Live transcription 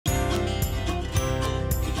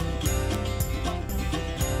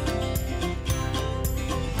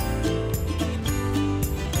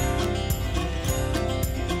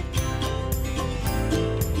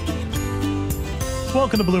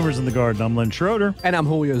Welcome to Bloomers in the Garden. I'm Len Schroeder. And I'm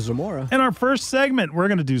Julio Zamora. In our first segment, we're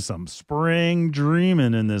going to do some spring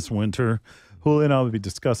dreaming in this winter. Julio and I will be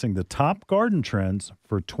discussing the top garden trends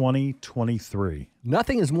for 2023.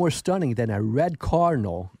 Nothing is more stunning than a red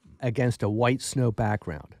cardinal against a white snow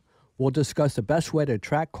background. We'll discuss the best way to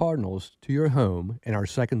attract cardinals to your home in our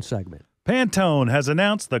second segment. Pantone has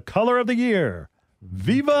announced the color of the year,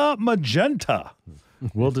 Viva Magenta.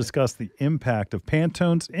 We'll discuss the impact of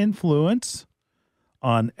Pantone's influence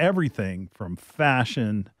on everything from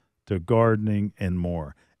fashion to gardening and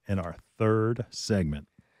more in our third segment.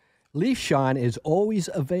 Leaf Shine is always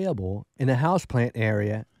available in a houseplant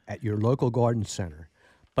area at your local garden center.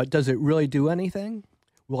 But does it really do anything?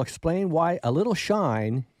 We'll explain why a little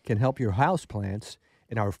shine can help your houseplants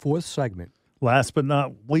in our fourth segment. Last but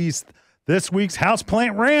not least, this week's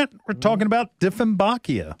houseplant rant, we're talking about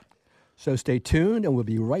Diffenbackia. So stay tuned, and we'll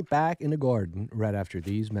be right back in the garden right after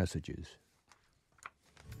these messages.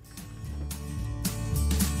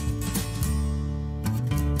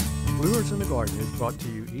 Bloomers in the Garden is brought to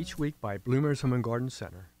you each week by Bloomers Home and Garden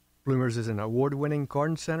Center. Bloomers is an award-winning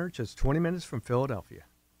garden center just 20 minutes from Philadelphia.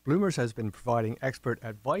 Bloomers has been providing expert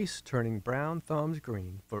advice turning brown thumbs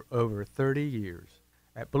green for over 30 years.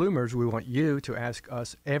 At Bloomers, we want you to ask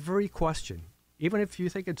us every question, even if you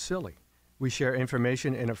think it's silly. We share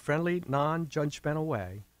information in a friendly, non-judgmental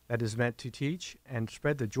way that is meant to teach and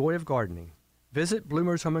spread the joy of gardening. Visit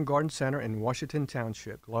Bloomers Home and Garden Center in Washington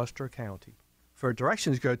Township, Gloucester County. For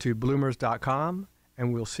directions, go to bloomers.com,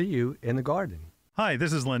 and we'll see you in the garden. Hi,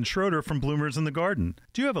 this is Len Schroeder from Bloomers in the Garden.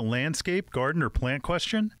 Do you have a landscape, garden, or plant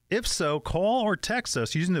question? If so, call or text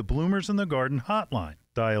us using the Bloomers in the Garden hotline.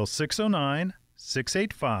 Dial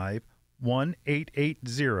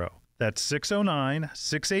 609-685-1880. That's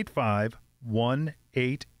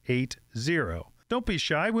 609-685-1880. Don't be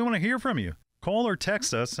shy. We want to hear from you. Call or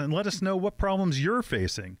text us and let us know what problems you're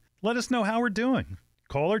facing. Let us know how we're doing.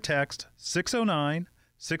 Call or text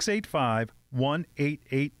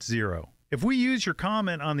 609-685-1880. If we use your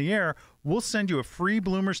comment on the air, we'll send you a free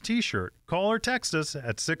Bloomers t-shirt. Call or text us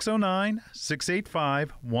at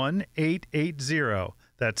 609-685-1880.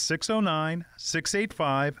 That's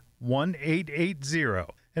 609-685-1880.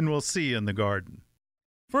 And we'll see you in the garden.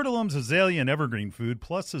 Fertilum's Azalea and Evergreen Food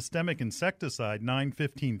plus Systemic Insecticide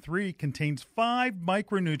 915-3 contains 5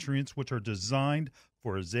 micronutrients which are designed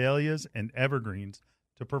for azaleas and evergreens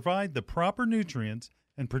to provide the proper nutrients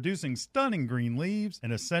and producing stunning green leaves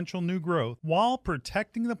and essential new growth while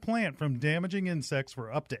protecting the plant from damaging insects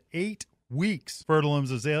for up to 8 weeks.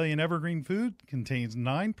 Fertilum's Azalea and Evergreen Food contains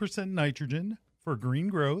 9% nitrogen for green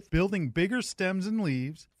growth, building bigger stems and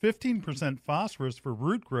leaves, 15% phosphorus for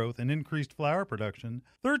root growth and increased flower production,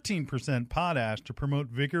 13% potash to promote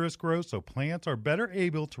vigorous growth so plants are better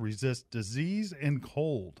able to resist disease and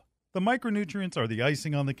cold. The micronutrients are the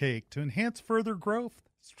icing on the cake to enhance further growth,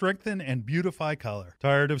 strengthen, and beautify color.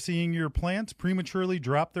 Tired of seeing your plants prematurely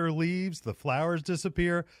drop their leaves, the flowers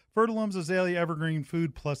disappear? Fertilum's Azalea Evergreen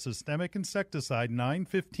Food plus Systemic Insecticide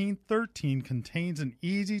 915-13 contains an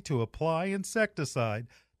easy-to-apply insecticide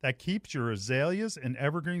that keeps your azaleas and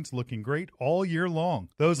evergreens looking great all year long.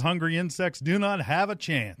 Those hungry insects do not have a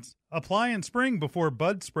chance. Apply in spring before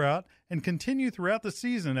bud sprout and continue throughout the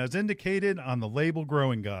season as indicated on the label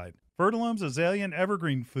growing guide. Fertilum's Azalea and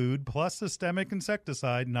Evergreen Food plus Systemic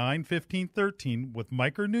Insecticide 915-13 with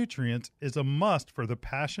micronutrients is a must for the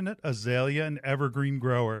passionate azalea and evergreen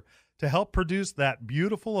grower to help produce that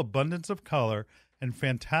beautiful abundance of color and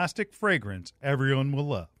fantastic fragrance everyone will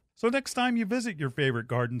love. So next time you visit your favorite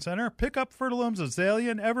garden center, pick up Fertilum's Azalea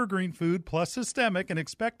and Evergreen Food plus Systemic and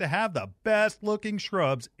expect to have the best looking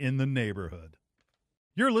shrubs in the neighborhood.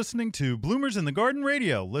 You're listening to Bloomers in the Garden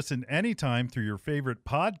Radio. Listen anytime through your favorite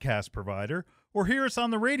podcast provider or hear us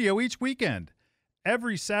on the radio each weekend.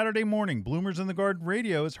 Every Saturday morning, Bloomers in the Garden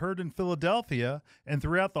Radio is heard in Philadelphia and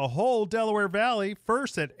throughout the whole Delaware Valley,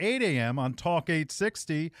 first at 8 a.m. on Talk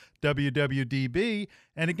 860 WWDB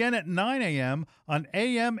and again at 9 a.m. on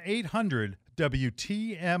AM 800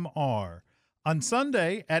 WTMR. On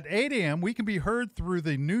Sunday at 8 a.m., we can be heard through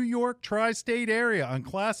the New York tri-state area on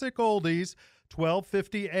Classic Oldies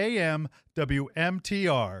 1250 AM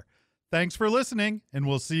WMTR. Thanks for listening, and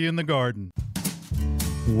we'll see you in the garden.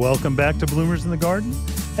 Welcome back to Bloomers in the Garden.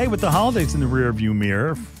 Hey, with the holidays in the rearview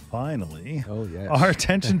mirror, finally, our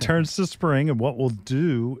attention turns to spring and what we'll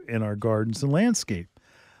do in our gardens and landscape.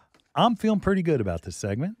 I'm feeling pretty good about this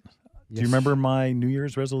segment. Yes. Do you remember my New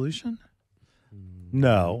Year's resolution?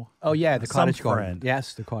 No. Oh, yeah, the cottage garden. Friend.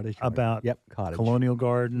 Yes, the cottage garden. About cottage. colonial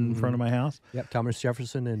garden in front of my house. Yep, Thomas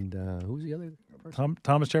Jefferson and who's the other person?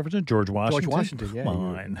 Thomas Jefferson, George Washington. George Washington, yeah. Come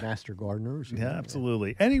on. Master gardeners. Yeah,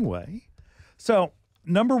 absolutely. Anyway, so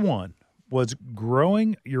number one was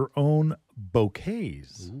growing your own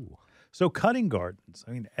bouquets. Ooh. So cutting gardens.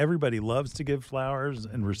 I mean, everybody loves to give flowers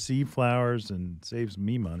and receive flowers and saves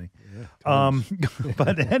me money. Yeah,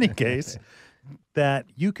 But in any case, that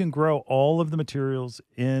you can grow all of the materials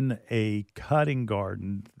in a cutting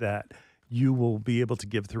garden that you will be able to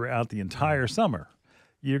give throughout the entire summer.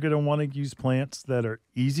 You're going to want to use plants that are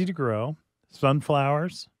easy to grow.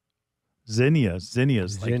 Sunflowers, zinnias.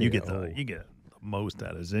 Like you get the most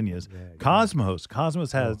out of zinnias. Yeah,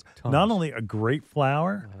 Cosmos has not only a great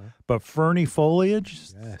flower, but ferny foliage.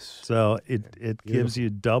 Yes. So it gives you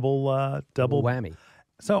double whammy.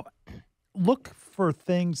 So look for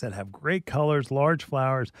things that have great colors, large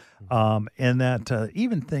flowers, and that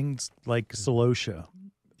even things like celosia.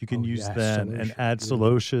 You can use that and add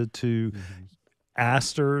celosia to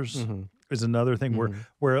asters. Is another thing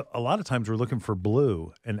where a lot of times we're looking for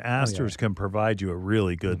blue, and asters can provide you a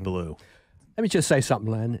really good blue. Let me just say something,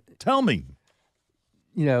 Len. Tell me.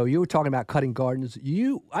 You know, you were talking about cutting gardens.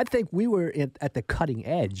 I think we were at the cutting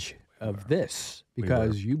edge of this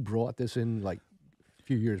because you brought this in like a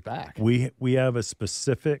few years back. We have a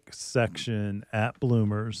specific section at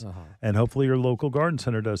Bloomers, and hopefully your local garden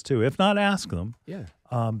center does too. If not, ask them. Yeah.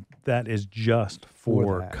 That is just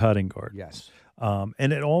for cutting gardens. Yes.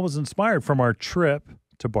 And it all was inspired from our trip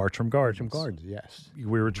to Bartram Gardens. Yes.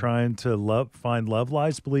 We were trying to find Love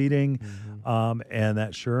Lies Bleeding, and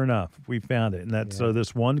that sure enough, we found it. And so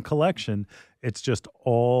this one collection, it's just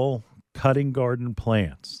all cutting garden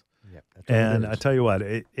plants. Yep, and I tell you what,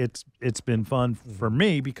 it's been fun for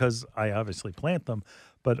me because I obviously plant them,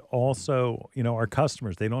 but also, our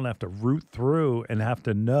customers, they don't have to root through and have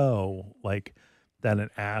to know like that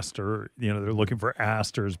an aster, they're looking for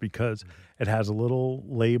asters because it has a little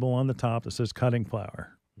label on the top that says cutting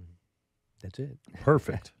flower. That's it.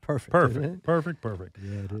 Perfect. Perfect.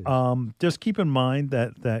 Yeah, it is. Just keep in mind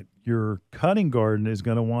that your cutting garden is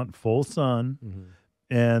going to want full sun,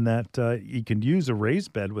 and that you can use a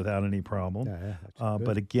raised bed without any problem.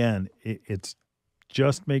 But again, it's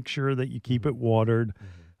just make sure that you keep it watered,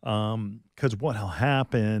 because what'll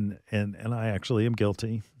happen, and I actually am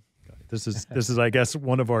guilty. This is I guess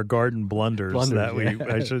one of our garden blunders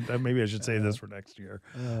that maybe I should say this for next year,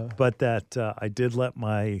 but that I did let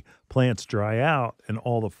my plants dry out and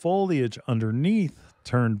all the foliage underneath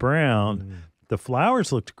turned brown. The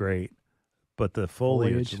flowers looked great, but the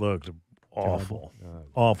foliage looked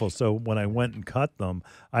awful. So when I went and cut them,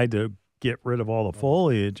 I had to get rid of all the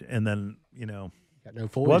foliage, and then got no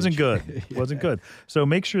foliage. Wasn't good. Wasn't good. So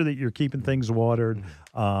make sure that you're keeping things watered,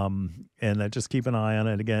 and just keep an eye on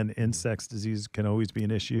it. Again, insects, disease can always be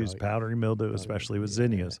an issue. Powdery mildew, especially with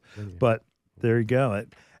zinnias. But there you go.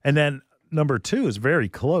 And then number 2 is very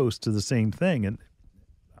close to the same thing, and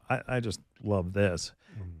I just love this.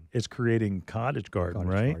 It's creating cottage garden,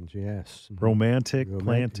 right? Gardens, yes. Romantic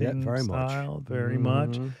planting very style, much. very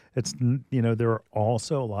much. It's, there are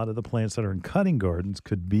also a lot of the plants that are in cutting gardens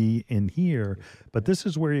could be in here, but this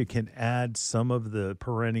is where you can add some of the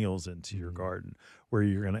perennials into your garden, where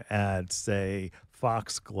you're going to add, say,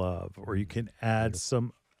 foxglove, or you can add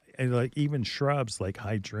some, and like even shrubs like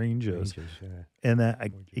hydrangeas, and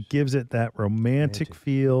that it gives it that romantic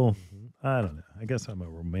feel. I don't know. I guess I'm a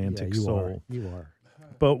romantic soul. You are.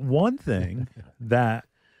 But one thing that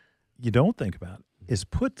you don't think about is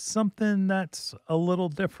put something that's a little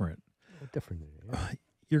different.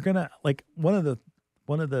 You're gonna like one of the.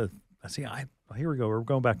 Here we go. We're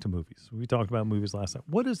going back to movies. We talked about movies last time.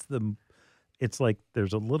 What is the? It's like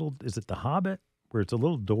there's a little. Is it The Hobbit, where it's a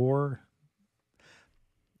little door?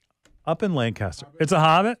 Up in Lancaster, it's a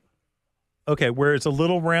Hobbit. Okay, where it's a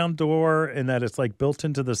little round door, and that it's like built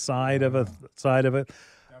into the side of it.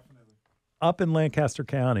 Up in Lancaster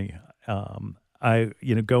County, I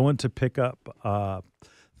going to pick up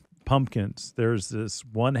pumpkins. There's this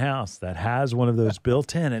one house that has one of those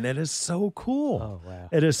built in, and it is so cool. Oh, wow.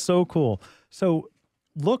 It is so cool. So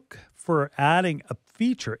look for adding a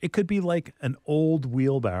feature. It could be like an old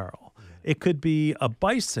wheelbarrow. It could be a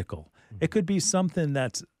bicycle. It could be something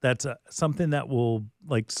that's something that will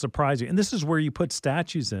like surprise you. And this is where you put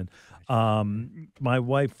statues in. My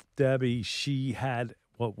wife Debbie, she had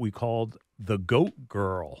what we called the Goat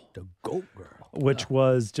Girl. The Goat Girl. Which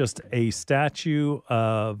was just a statue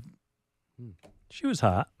of, she was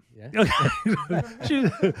hot. Yeah.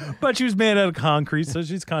 But she was made out of concrete, so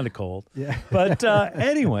she's kind of cold. Yeah. But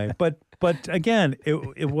anyway, but again,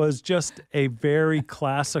 it was just a very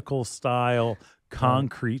classical style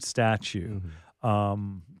concrete statue.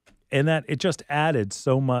 And that it just added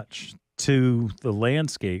so much to the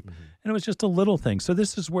landscape. And it was just a little thing. So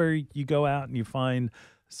this is where you go out and you find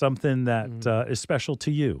something that is special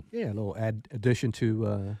to you. Yeah, a little addition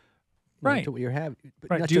to Right. to what you're having.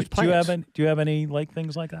 But Right. not Do you just plants. have any like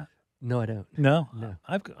things like that? No, I don't. No. No.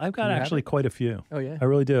 I've got You have actually it? quite a few. Oh yeah. I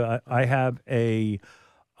really do. I have a.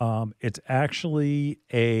 It's actually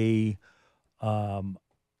a.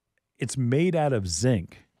 It's made out of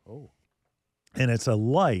zinc. Oh. And it's a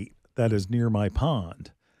light that is near my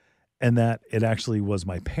pond, and that it actually was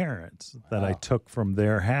my parents that I Wow. took from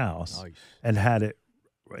their house Nice. and had it.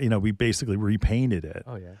 We basically repainted it.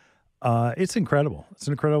 Oh yeah. It's incredible. It's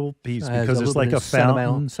an incredible piece It has because a it's little like bit a of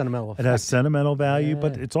fountain. Sentimental. It has effect. sentimental value,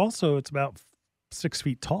 but Yeah. it's about 6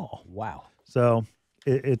 feet tall. Wow. So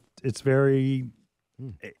it's very.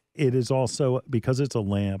 Hmm. It is also, because it's a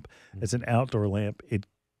lamp. It's an outdoor lamp. It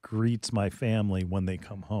greets my family when they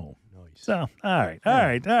come home. Nice. So all right.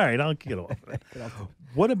 I'll get off of it. Get off the-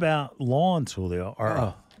 What about lawns, Julio?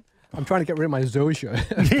 I'm trying to get rid of my zoysia.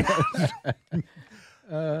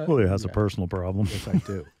 Julio has a personal problem. Yes, I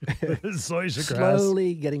do. Zoysia grass.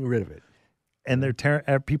 Slowly getting rid of it. And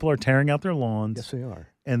people are tearing out their lawns. Yes, they are.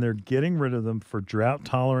 And they're getting rid of them for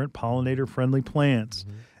drought-tolerant, pollinator-friendly plants.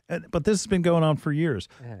 But this has been going on for years.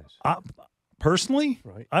 Yes. Personally,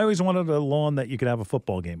 Right. I always wanted a lawn that you could have a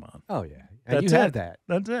football game on. Oh yeah. And That's you have it. that.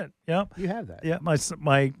 That's it. Yep. You have that. Yeah.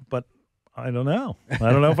 But I don't know. I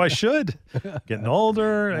don't know if I should. Getting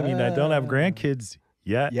older. I mean, I don't have grandkids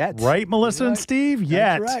yet. Right, Melissa and Steve?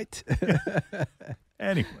 Yet. That's right.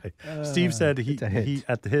 Anyway, Steve said it's a hint. he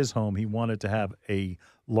at his home he wanted to have a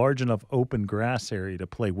large enough open grass area to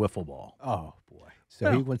play wiffle ball. Oh boy.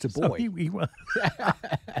 So he wants a boy.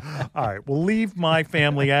 All right, we'll leave my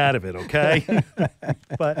family out of it, okay?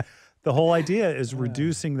 But the whole idea is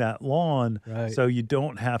reducing that lawn Right. so you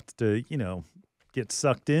don't have to, get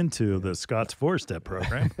sucked into the Scott's four-step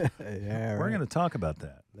program. Yeah. We're going to talk about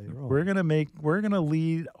that. Later on. We're going to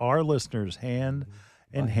lead our listeners hand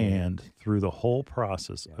in hand through the whole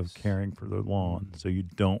process of caring for their lawn, so you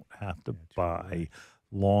don't have to buy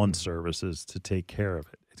lawn services to take care of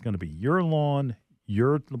it. It's going to be your lawn.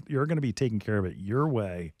 You're going to be taking care of it your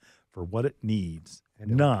way for what it needs,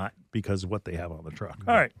 not because of what they have on the truck.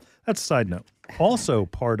 All right, that's a side note. Also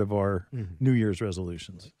part of our New Year's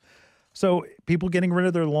resolutions. So people getting rid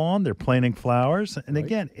of their lawn, they're planting flowers, and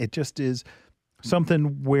again, it just is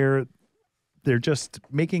something where they're just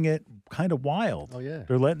making it kind of wild. Oh, yeah.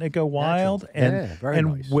 They're letting it go wild, Natural. Yeah, very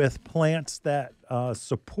nice. with plants that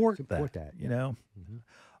support that.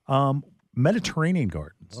 Mediterranean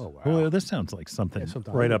gardens. Oh, wow. Julio, this sounds like something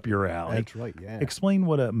right up your alley. That's right, yeah. Explain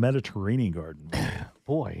what a Mediterranean garden is.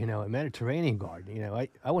 Boy, a Mediterranean garden,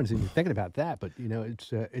 I wasn't even thinking about that, but,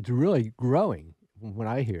 it's really growing from what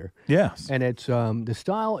I hear. Yes. And it's the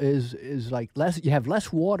style is like you have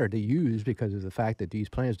less water to use because of the fact that these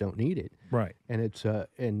plants don't need it. Right. And it's the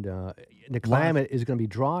climate is going to be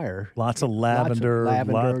drier. Lots of lavender,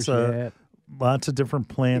 lots of different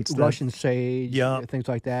plants. Russian sage, Yeah. things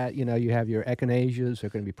like that. You have your echinaceas. They're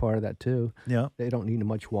going to be part of that too. Yeah. They don't need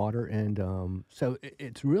much water, and so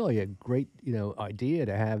it's really a great idea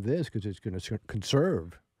to have this because it's going to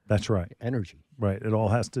conserve. That's right. Energy. Right. It all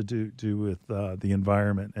has to do with the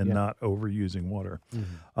environment and not overusing water.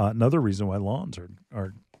 Another reason why lawns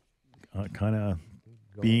are kind of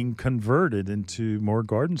being converted into more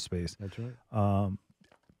garden space. That's right.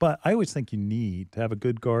 But I always think you need to have a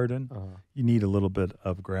good garden. You need a little bit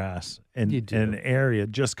of grass and an area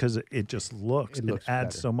just because it just looks. It adds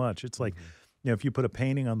better. so much. It's like, if you put a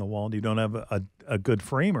painting on the wall and you don't have a good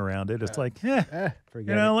frame around it, it's like, forget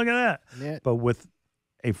it. look at that. Yeah. But with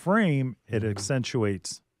a frame, it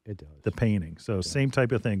accentuates It does. the painting. So same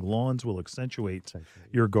type of thing. Lawns will accentuate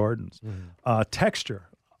your gardens. Texture.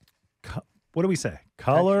 What do we say?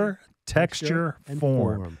 Color, texture, and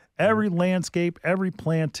form. Every landscape, every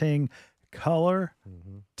planting, color,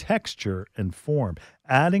 texture, and form.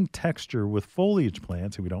 Adding texture with foliage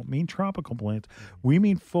plants, and we don't mean tropical plants, we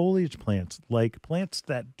mean foliage plants, like plants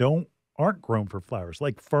that aren't grown for flowers,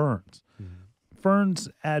 like ferns. Ferns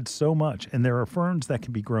add so much, and there are ferns that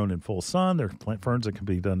can be grown in full sun. There are ferns that can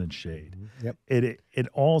be done in shade. Yep. It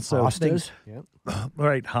also Hostas. Yep.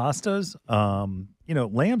 right, hostas.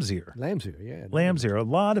 Lamb's ear. Lamb's ear. Yeah. Lamb's ear. A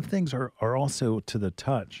lot of things are also to the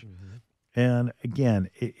touch, and again,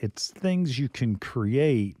 it's things you can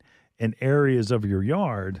create in areas of your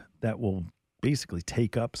yard that will basically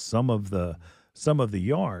take up some of the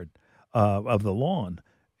yard of the lawn,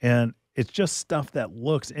 and it's just stuff that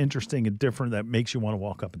looks interesting and different that makes you want to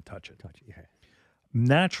walk up and touch it. Yeah.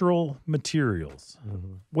 Natural materials.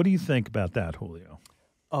 What do you think about that, Julio?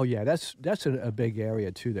 Oh yeah, that's a big area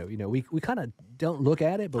too, though. We kind of don't look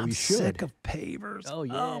at it, but we should. Sick of pavers. Oh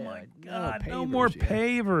yeah. Oh my God. No, No more pavers, yeah.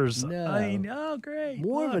 pavers. No. I mean, oh great.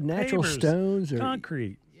 More of a Look, natural pavers, stones or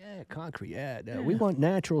concrete. Yeah, concrete. Yeah, no, we want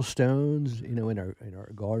natural stones. In our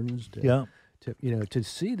gardens. To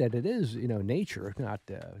see that it is nature, not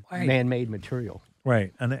Right. man-made material.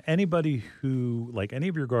 Right. And anybody who, like any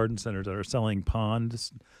of your garden centers that are selling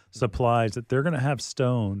pond supplies, that they're going to have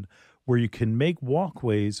stone where you can make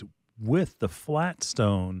walkways with the flat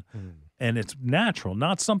stone, and it's natural,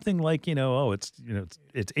 not something like, it's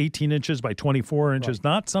 18 inches by 24 inches, Right.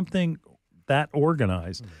 not something that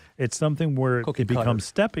organized. It's something where Cookie it becomes cutters.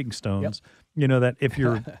 stepping stones, that if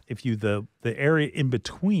the area in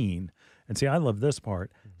between, and see, I love this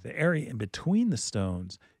part, the area in between the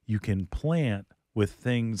stones, you can plant with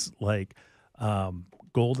things like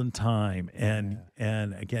golden thyme and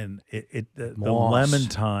again the lemon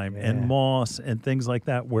thyme and moss and things like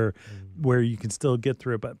that where you can still get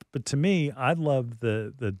through it. But to me, I love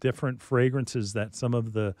the different fragrances that some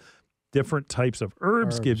of the different types of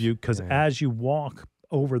herbs give you, because as you walk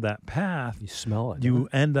over that path, you smell it. You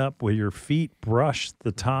end up where your feet brush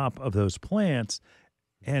the top of those plants,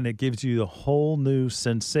 and it gives you a whole new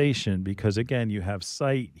sensation, because again, you have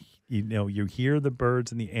sight. You hear the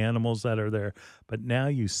birds and the animals that are there, but now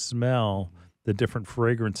you smell the different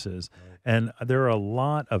fragrances. And there are a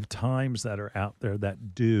lot of thymes that are out there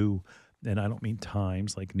that do, and I don't mean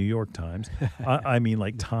Times like New York Times. I mean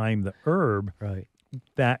like thyme, the herb, Right.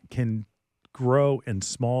 that can grow in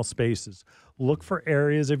small spaces. Look for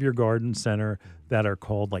areas of your garden center that are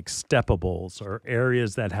called like steppables, or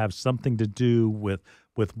areas that have something to do with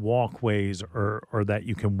walkways or that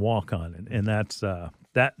you can walk on. And that's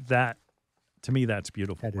that to me, that's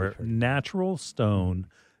beautiful. Where natural stone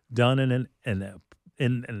done in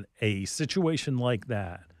a situation like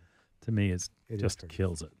that, to me,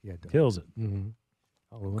 kills it. Yeah, it kills it. Mm-hmm.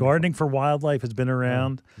 Oh, Gardening for wildlife has been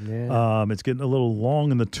around. It's getting a little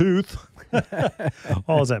long in the tooth.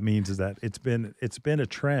 All that means is that it's been a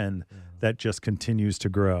trend that just continues to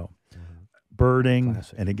grow. Birding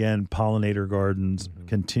and again, pollinator gardens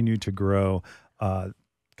continue to grow.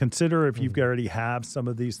 Consider, if you've already have some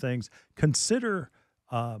of these things, consider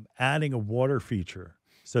adding a water feature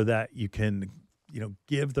so that you can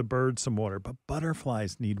give the birds some water. But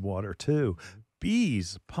butterflies need water too.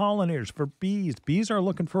 Bees, pollinators for bees. Bees are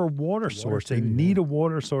looking for a water source. They need a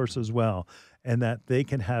water source as well, and that they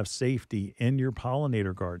can have safety in your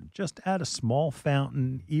pollinator garden. Just add a small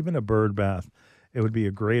fountain, even a bird bath. It would be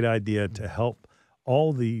a great idea to help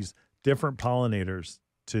all these different pollinators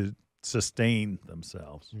to sustain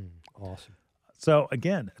themselves. Awesome. So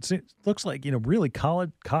again, it looks like, really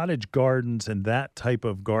cottage gardens and that type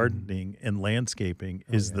of gardening and landscaping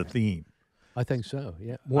is the theme. I think so.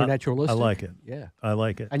 Yeah, more naturalistic. I like it. Yeah, I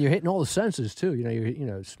like it. And you're hitting all the senses too.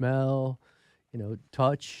 Smell,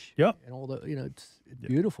 touch. Yep. And all the it's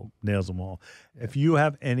beautiful. Nails them all. Yeah. If you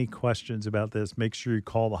have any questions about this, make sure you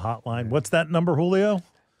call the hotline. What's that number, Julio?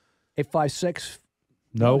 856.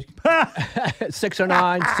 No.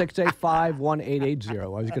 609-685-1880. I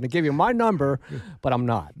was going to give you my number, but I'm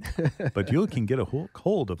not. But you can get a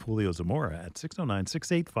hold of Julio Zamora at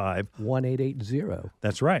 609-685-1880.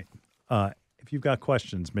 That's right. If you've got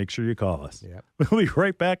questions, make sure you call us. Yep. We'll be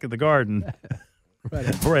right back in the garden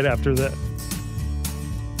right after that.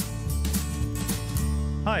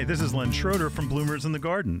 Hi, this is Len Schroeder from Bloomers in the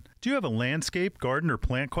Garden. Do you have a landscape, garden, or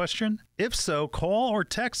plant question? If so, call or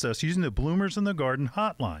text us using the Bloomers in the Garden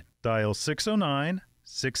hotline. Dial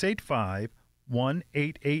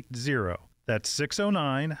 609-685-1880. That's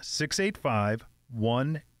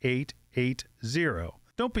 609-685-1880.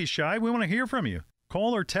 Don't be shy. We want to hear from you.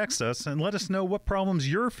 Call or text us and let us know what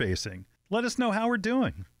problems you're facing. Let us know how we're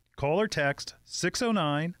doing. Call or text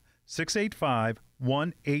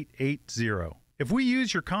 609-685-1880. If we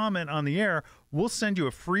use your comment on the air, we'll send you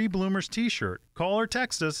a free Bloomers t-shirt. Call or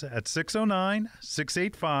text us at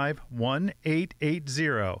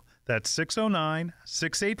 609-685-1880. That's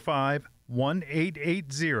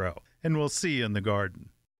 609-685-1880. And we'll see you in the garden.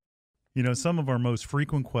 Some of our most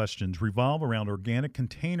frequent questions revolve around organic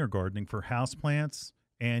container gardening for houseplants,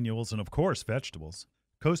 annuals, and of course, vegetables.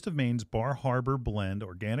 Coast of Maine's Bar Harbor Blend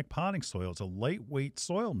Organic Potting Soil is a lightweight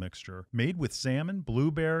soil mixture made with salmon,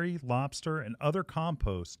 blueberry, lobster, and other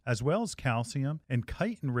composts, as well as calcium and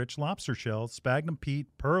chitin-rich lobster shells, sphagnum peat,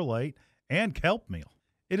 perlite, and kelp meal.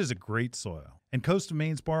 It is a great soil. And Coast of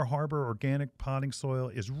Maine's Bar Harbor Organic Potting Soil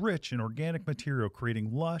is rich in organic material,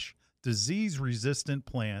 creating lush, disease-resistant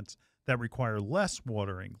plants that require less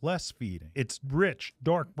watering, less feeding. Its rich,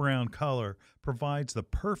 dark brown color provides the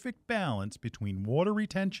perfect balance between water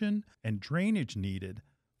retention and drainage needed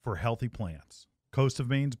for healthy plants. Coast of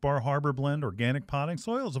Maine's Bar Harbor Blend organic potting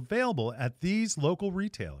soil is available at these local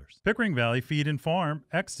retailers: Pickering Valley Feed and Farm,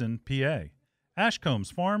 Exton, PA;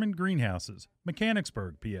 Ashcombs Farm and Greenhouses,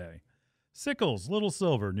 Mechanicsburg, PA; Sickles, Little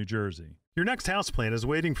Silver, New Jersey. Your next houseplant is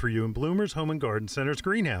waiting for you in Bloomer's Home and Garden Center's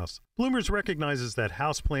greenhouse. Bloomers recognizes that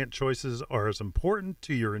houseplant choices are as important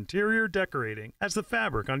to your interior decorating as the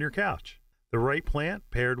fabric on your couch. The right plant,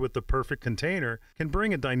 paired with the perfect container, can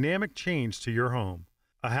bring a dynamic change to your home.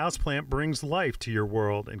 A houseplant brings life to your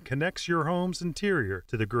world and connects your home's interior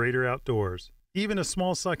to the greater outdoors. Even a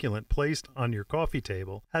small succulent placed on your coffee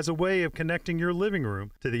table has a way of connecting your living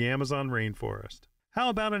room to the Amazon rainforest. How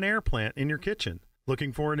about an air plant in your kitchen?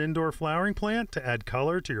 Looking for an indoor flowering plant to add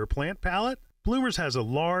color to your plant palette? Bloomers has a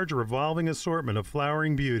large revolving assortment of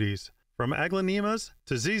flowering beauties. From aglaonemas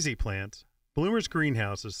to ZZ plants, Bloomers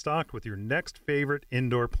Greenhouse is stocked with your next favorite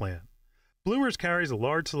indoor plant. Bloomers carries a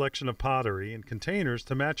large selection of pottery and containers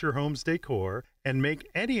to match your home's decor and make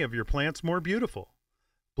any of your plants more beautiful.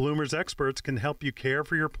 Bloomers experts can help you care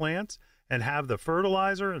for your plants and have the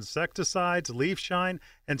fertilizer, insecticides, leaf shine,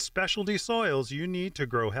 and specialty soils you need to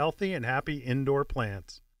grow healthy and happy indoor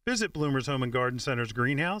plants. Visit Bloomers Home and Garden Center's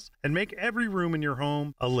greenhouse and make every room in your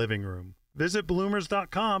home a living room. Visit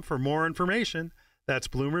bloomers.com for more information. That's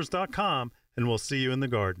bloomers.com, and we'll see you in the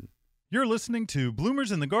garden. You're listening to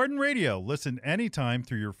Bloomers in the Garden Radio. Listen anytime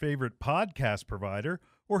through your favorite podcast provider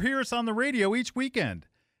or hear us on the radio each weekend.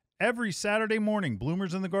 Every Saturday morning,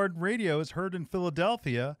 Bloomers in the Garden Radio is heard in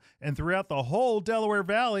Philadelphia and throughout the whole Delaware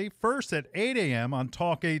Valley, first at 8 a.m. on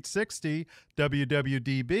Talk 860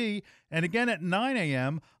 WWDB, and again at 9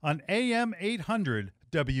 a.m. on AM 800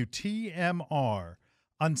 WTMR.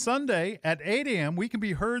 On Sunday at 8 a.m., we can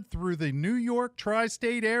be heard through the New York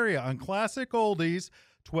tri-state area on Classic Oldies,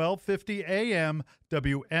 1250 a.m.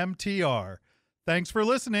 WMTR. Thanks for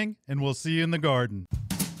listening, and we'll see you in the garden.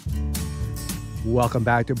 Welcome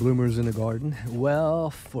back to Bloomers in the Garden. Well,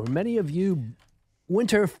 for many of you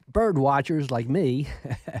winter bird watchers like me,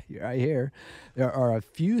 right here, there are a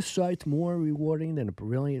few sights more rewarding than a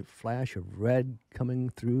brilliant flash of red coming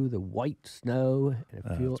through the white snow and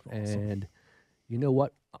a field. Awesome. And you know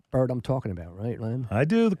what bird I'm talking about, right, Len? I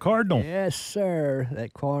do, the cardinal. Yes, sir.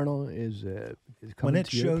 That cardinal is coming when it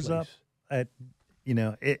to your shows place. up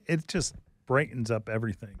it just brightens up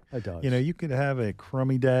everything. It does. You could have a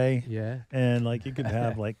crummy day. Yeah. And you could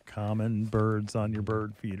have common birds on your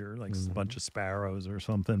bird feeder, a bunch of sparrows or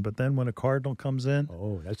something. But then when a cardinal comes in.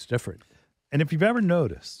 Oh, that's different. And if you've ever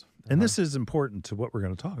noticed, and this is important to what we're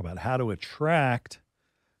going to talk about, how to attract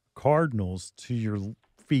cardinals to your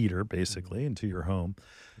feeder, basically, and to your home.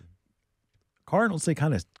 Cardinals, they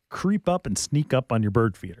kind of creep up and sneak up on your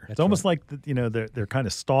bird feeder. It's almost like, they're kind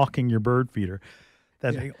of stalking your bird feeder.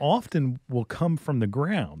 That they often will come from the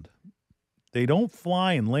ground. They don't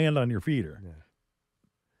fly and land on your feeder. Yeah.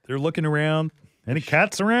 They're looking around. Any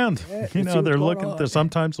cats around? Yeah, they're looking. They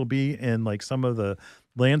sometimes will be in some of the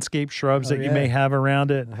landscape shrubs that you may have around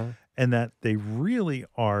it, and that they really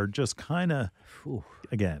are just kind of,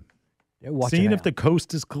 again, seeing if the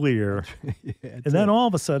coast is clear, and then all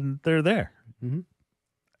of a sudden they're there. Mm-hmm.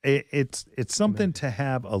 It's something to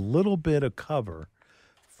have a little bit of cover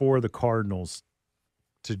for the cardinals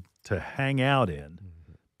to hang out in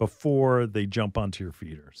before they jump onto your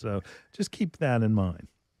feeder. So just keep that in mind.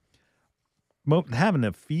 Having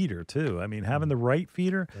a feeder, too. I mean, having the right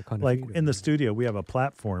feeder. In the studio, we have a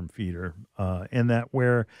platform feeder in that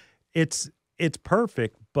where it's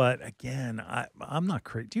perfect, but again, I'm not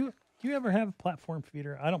crazy. Do you ever have a platform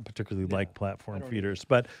feeder? I don't particularly like platform feeders,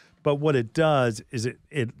 but what it does is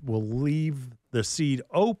it will leave the seed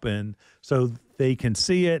open so they can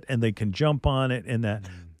see it and they can jump on it, and that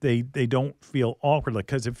they don't feel awkward.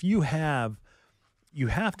 Because if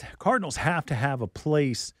cardinals have to have a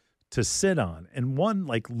place to sit on, and one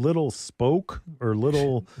little spoke or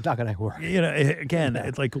little it's not gonna work.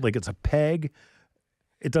 It's like it's a peg.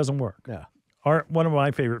 It doesn't work. Yeah. One of my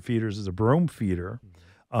favorite feeders is a brome feeder,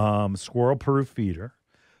 squirrel-proof feeder,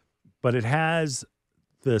 but it has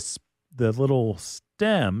the little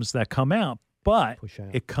stems that come out, but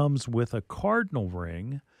it comes with a cardinal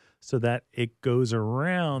ring so that it goes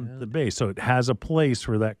around the base. So it has a place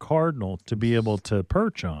for that cardinal to be able to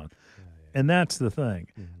perch on. And that's the thing.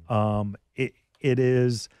 Mm-hmm. It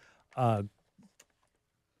is,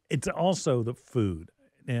 it's also the food.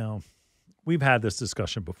 Now, we've had this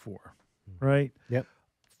discussion before, right? Yep.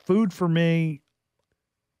 Food for me,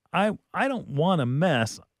 I don't want to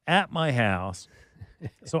mess at my house,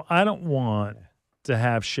 so I don't want to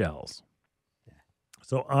have shells.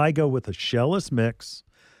 So I go with a shellless mix,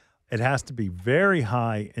 It has to be very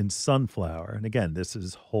high in sunflower. And again, this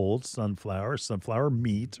is whole sunflower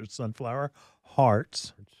meats or sunflower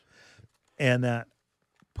hearts. And that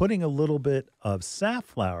putting a little bit of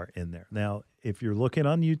safflower in there. Now, if you're looking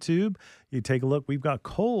on YouTube, you take a look. We've got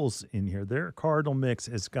Kohl's in here. Their Cardinal mix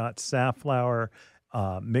has got safflower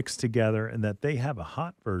mixed together, and that they have a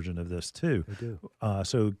hot version of this too. They do.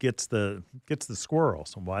 So it gets the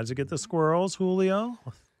squirrels. And why does it get the squirrels, Julio?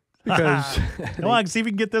 Because come on, see if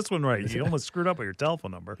we can get this one right. You almost screwed up with your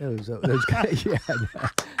telephone number. those guys,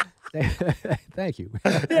 thank you.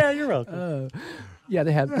 Yeah, you're welcome. Yeah,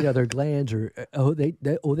 they have their glands are they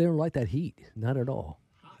don't like that heat, not at all.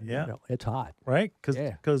 Yeah, No, it's hot, right?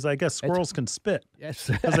 Because I guess squirrels can spit. Yes,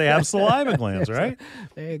 because they have saliva glands, right?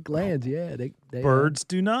 They have glands. Yeah, they birds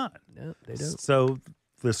do not. No, they don't. So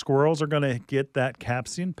the squirrels are going to get that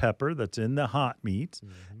capsaicin pepper that's in the hot meats,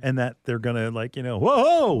 and that they're going to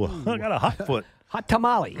whoa, I got a hot foot. Hot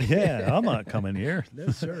tamale. Yeah, I'm not coming here. No,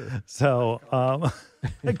 sir. So,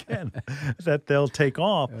 again, that they'll take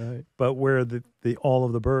off, but where all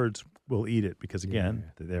of the birds will eat it because,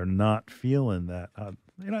 again, they're not feeling that. I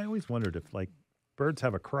always wondered if, birds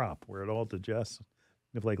have a crop where it all digests.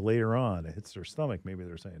 If, later on it hits their stomach, maybe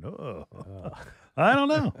they're saying, oh. I don't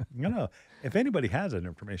know. If anybody has that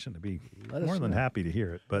information, I'd be more than happy to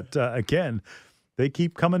hear it. But, again, they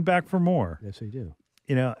keep coming back for more. Yes, they do.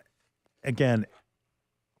 Again,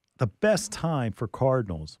 the best time for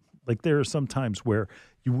cardinals, there are some times where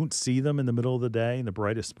you won't see them in the middle of the day, in the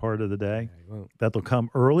brightest part of the day. Yeah, that they'll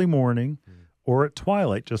come early morning or at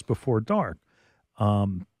twilight, just before dark.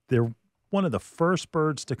 They're one of the first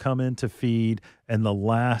birds to come in to feed and the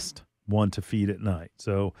last one to feed at night.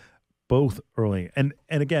 So both early. And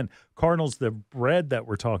again, cardinals, the red that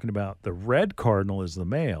we're talking about, the red cardinal is the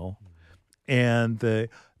male, and the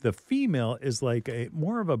female is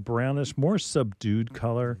more of a brownish, more subdued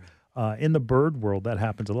color. In the bird world, that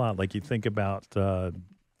happens a lot. You think about a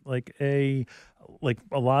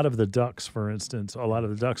lot of the ducks, for instance. A lot of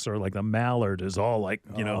the ducks are the mallard is all look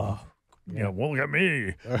at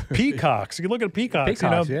me. Peacocks. You look at peacocks.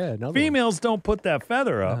 Females don't put that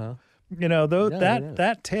feather up.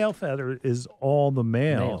 That tail feather is all the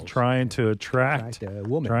male trying to attract a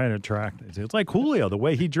woman. Trying to attract. It's like Julio, the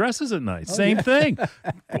way he dresses at night. Same thing.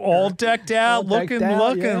 All decked out, looking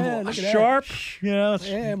sharp. We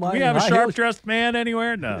have a sharp dressed man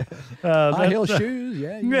anywhere? No. High heel shoes.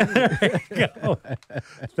 Yeah. There you go.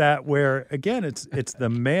 That where again, it's the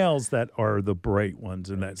males that are the bright ones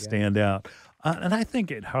and that stand out. And I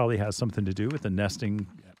think it hardly has something to do with the nesting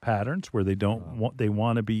patterns where they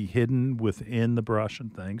want to be hidden within the brush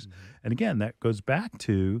and things. And again, that goes back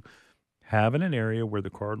to having an area where the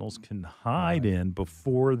cardinals can hide in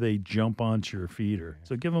before they jump onto your feeder.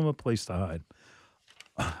 So give them a place to hide.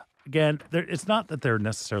 Again, it's not that they're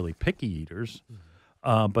necessarily picky eaters,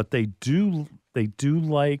 but they do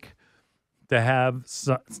like to have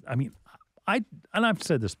some, I've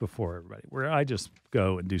said this before, everybody, where I just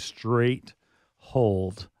go and do straight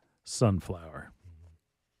hulled sunflower.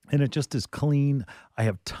 And it just is clean. I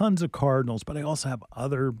have tons of cardinals, but I also have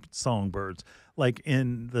other songbirds.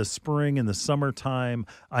 In the spring and the summertime,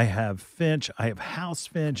 I have finch. I have house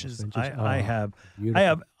finches. I have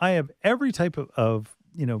every type of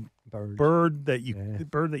bird that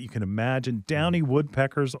you can imagine. Downy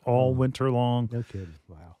woodpeckers all winter long. No kidding.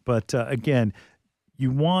 Wow. But again,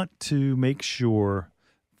 you want to make sure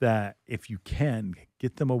that if you can,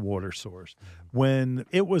 get them a water source. When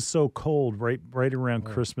it was so cold, right around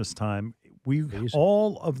Christmas time,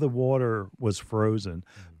 all of the water was frozen.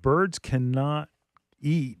 Birds cannot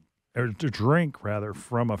eat or to drink rather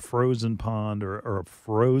from a frozen pond or a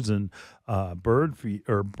frozen bird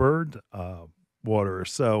water.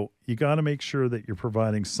 So you got to make sure that you're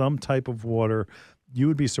providing some type of water. You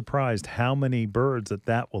would be surprised how many birds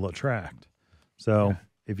that will attract. So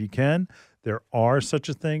if you can, there are such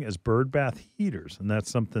a thing as bird bath heaters, and that's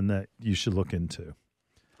something that you should look into.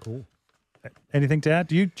 Cool. Anything to add?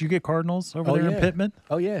 Do you get cardinals over there in Pittman?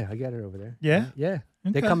 Oh, yeah. I got it over there. Yeah? Yeah.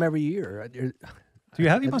 Okay. They come every year. Do you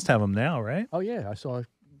have? You must have them now, right? Oh, yeah. I saw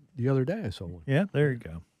the other day. I saw one. Yeah, there you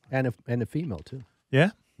go. And a female, too. Yeah?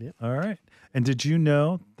 Yeah. All right. And did you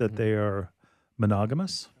know that they are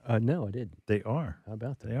monogamous? No, I didn't. They are. How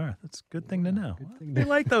about that? They are. That's a good thing to know. They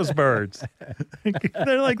like those birds.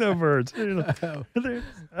 They like those birds.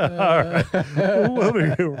 All right.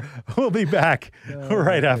 We'll be back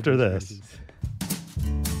right after this.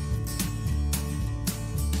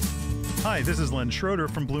 Hi, this is Len Schroeder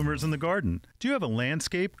from Bloomers in the Garden. Do you have a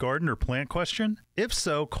landscape, garden, or plant question? If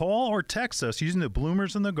so, call or text us using the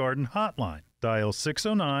Bloomers in the Garden hotline. Dial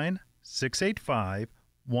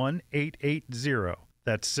 609-685-1880.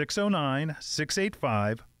 That's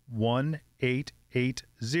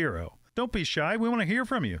 609-685-1880. Don't be shy. We want to hear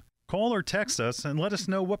from you. Call or text us and let us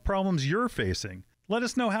know what problems you're facing. Let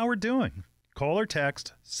us know how we're doing. Call or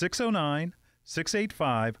text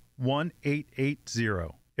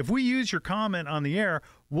 609-685-1880. If we use your comment on the air,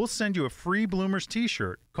 we'll send you a free Bloomers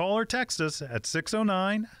t-shirt. Call or text us at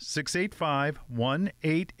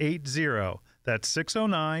 609-685-1880. That's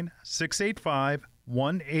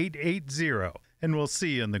 609-685-1880. And we'll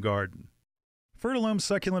see you in the garden. Fertilome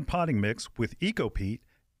Succulent Potting Mix with EcoPeat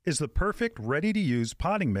is the perfect ready-to-use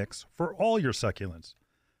potting mix for all your succulents.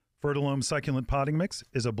 Fertilome Succulent Potting Mix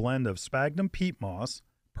is a blend of sphagnum peat moss,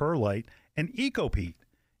 perlite, and EcoPeat.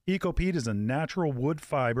 EcoPeat is a natural wood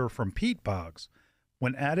fiber from peat bogs.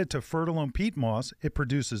 When added to Fertilome peat moss, it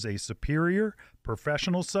produces a superior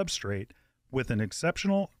professional substrate with an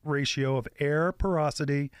exceptional ratio of air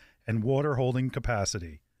porosity and water holding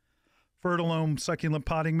capacity. Fertilome Succulent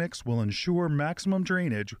Potting Mix will ensure maximum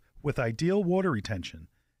drainage with ideal water retention.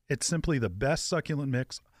 It's simply the best succulent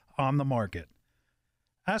mix on the market.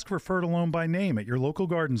 Ask for Fertilome by name at your local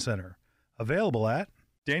garden center. Available at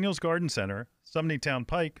Daniel's Garden Center, Sumneytown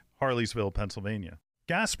Pike, Harleysville, Pennsylvania.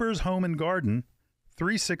 Gasper's Home and Garden,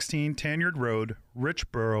 316 Tanyard Road,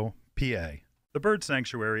 Richboro, PA. The Bird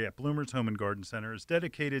Sanctuary at Bloomer's Home and Garden Center is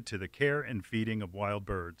dedicated to the care and feeding of wild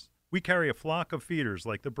birds. We carry a flock of feeders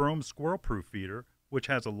like the Brome Squirrel-Proof Feeder, which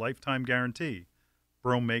has a lifetime guarantee.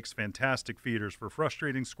 Brome makes fantastic feeders for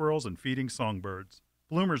frustrating squirrels and feeding songbirds.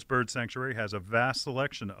 Bloomer's Bird Sanctuary has a vast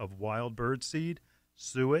selection of wild bird seed,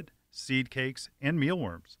 suet, seed cakes, and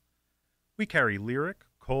mealworms. We carry Lyric,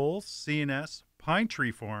 Coles, C&S, Pine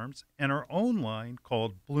Tree Farms, and our own line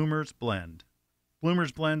called Bloomer's Blend.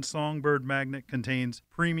 Bloomer's Blend Songbird Magnet contains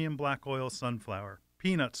premium black oil sunflower,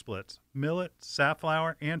 peanut splits, millet,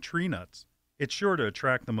 safflower, and tree nuts. It's sure to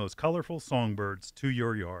attract the most colorful songbirds to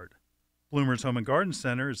your yard. Bloomer's Home and Garden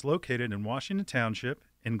Center is located in Washington Township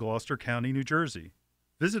in Gloucester County, New Jersey.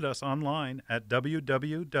 Visit us online at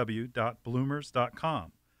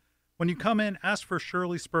www.bloomers.com. When you come in, ask for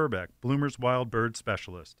Shirley Spurbeck, Bloomer's Wild Bird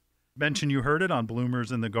Specialist. Mention you heard it on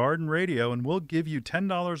Bloomers in the Garden Radio, and we'll give you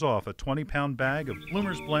 $10 off a 20-pound bag of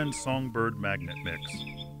Bloomer's Blend Songbird Magnet Mix.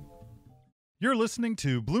 You're listening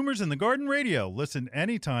to Bloomers in the Garden Radio. Listen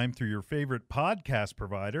anytime through your favorite podcast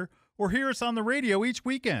provider or hear us on the radio each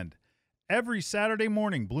weekend. Every Saturday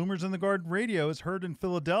morning, Bloomers in the Garden Radio is heard in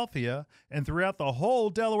Philadelphia and throughout the whole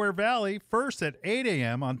Delaware Valley, first at 8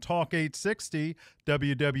 a.m. on Talk 860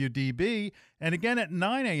 WWDB, and again at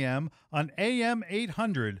 9 a.m. on AM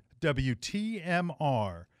 800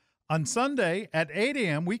 WTMR. On Sunday at 8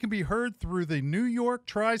 a.m., we can be heard through the New York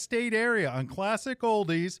tri-state area on Classic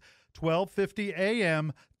Oldies, 1250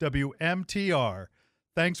 a.m. WMTR.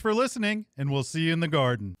 Thanks for listening, and we'll see you in the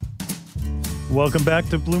garden. Welcome back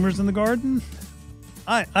to Bloomers in the Garden.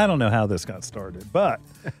 I don't know how this got started, but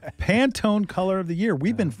Pantone Color of the Year.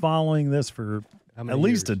 We've been following this for at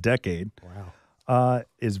least a decade. Wow.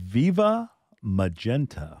 Is Viva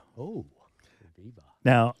Magenta. Oh, Viva.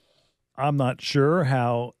 Now, I'm not sure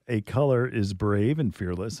how a color is brave and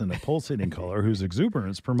fearless and a pulsating color whose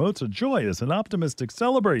exuberance promotes a joyous and optimistic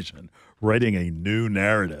celebration, writing a new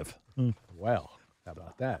narrative. Well, how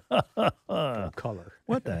about that? Color.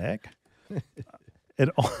 What the heck?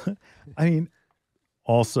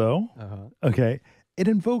 Also, okay, it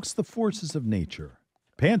invokes the forces of nature.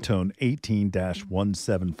 Pantone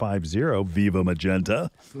 18-1750 Viva Magenta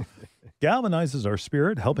galvanizes our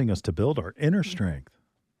spirit, helping us to build our inner strength.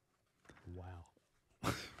 Wow.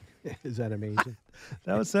 Is that amazing?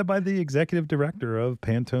 That was said by the executive director of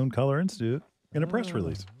Pantone Color Institute in a press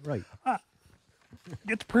release. Right.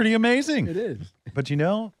 It's pretty amazing. It is. But you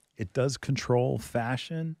know, it does control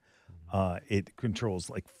fashion. It controls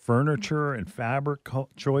like furniture and fabric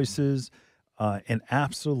choices, and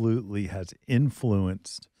absolutely has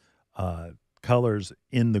influenced colors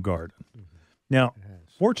in the garden. Now,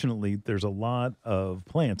 fortunately, there's a lot of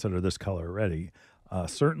plants that are this color already.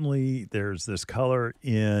 Certainly, there's this color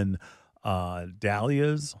in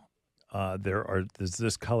dahlias. There's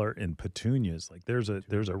this color in petunias. Like there's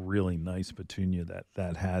a really nice petunia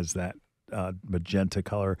that has that magenta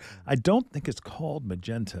color. I don't think it's called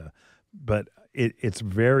magenta, but it's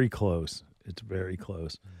very close. It's very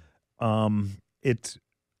close. It's,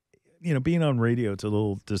 being on radio, it's a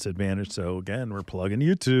little disadvantaged. So again, we're plugging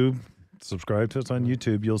YouTube. Subscribe to us on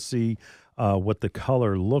YouTube. You'll see what the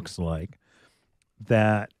color looks like.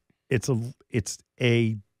 That it's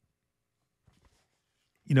a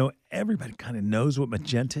everybody kind of knows what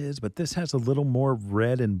magenta is, but this has a little more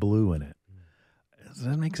red and blue in it. Does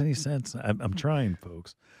that make any sense? I'm trying,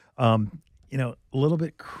 folks. A little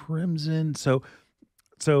bit crimson. So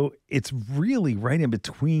So it's really right in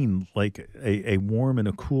between like a warm and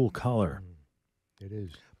a cool color. It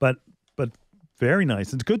is. But very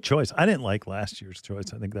nice. It's a good choice. I didn't like last year's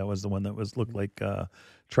choice. I think that was the one that looked like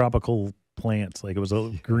tropical plants, like it was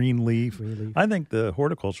a green leaf. I think the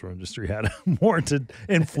horticulture industry had more to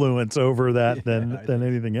influence over that than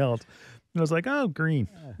anything else. And I was like, oh, green.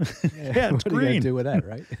 Yeah, it's what green. Are you gonna do with that,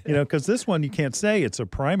 right? Because this one you can't say it's a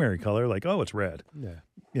primary color, like, oh, it's red. Yeah.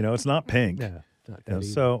 It's not pink. Yeah. Not that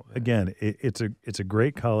So again, it's a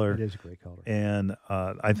great color. It is a great color. And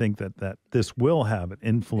I think that this will have an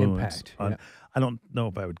influence Impact, on. yeah. I don't know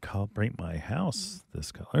if I would paint my house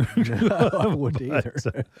this color. No, I wouldn't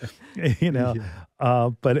either.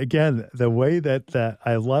 But again, the way that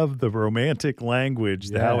I love the romantic language,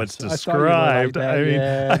 how it's Yes, I thought you would like described. that.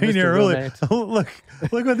 I mean, Mr. you're really Romantic.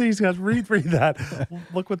 look what these guys read that.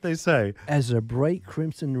 Look what they say. As a bright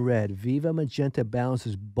crimson red, Viva Magenta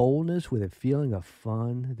balances boldness with a feeling of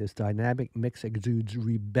fun. This dynamic mix exudes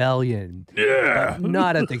rebellion, but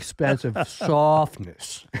not at the expense of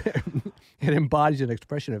softness. It embodies an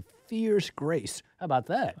expression of fierce grace. How about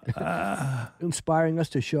that? Inspiring us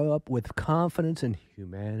to show up with confidence and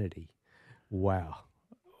humanity. Wow.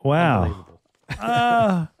 Unbelievable.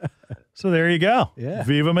 So there you go. Yeah.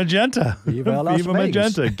 Viva Magenta. Viva Las Viva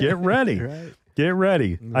Vegas. Magenta. Get ready. Right. Get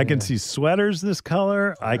ready. I can see sweaters this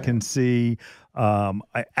color. I can see,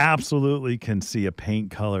 I absolutely can see a paint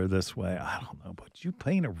color this way. I don't know, but you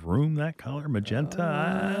paint a room that color, magenta?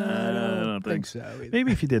 I don't think so either.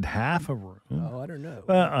 Maybe if you did half a room. Oh, I don't know.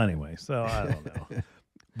 Well, anyway, so I don't know.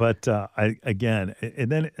 But again, and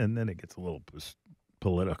then it gets a little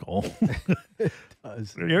political. It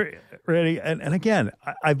does. You're ready? And again,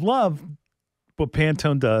 I love what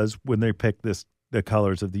Pantone does when they pick the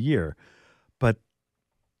colors of the year. But,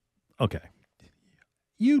 okay,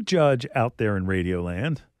 you judge out there in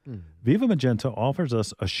Radioland. Viva Magenta offers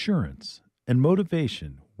us assurance and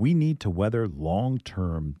motivation we need to weather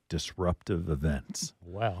long-term disruptive events.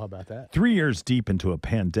 Wow, how about that? 3 years deep into a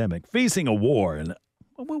pandemic, facing a war, and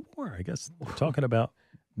what war? I guess we're talking about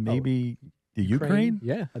maybe the Ukraine?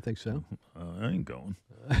 Yeah, I think so. I ain't going.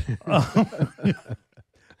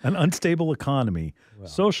 An unstable economy,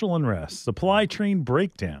 social unrest, supply chain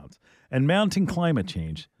breakdowns, and mounting climate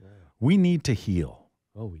change. We need to heal.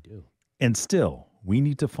 Oh, we do. And still, we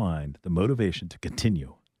need to find the motivation to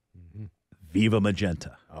continue. Viva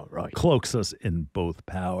Magenta. All right. Cloaks us in both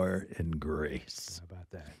power and grace. How about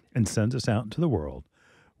that? And sends us out into the world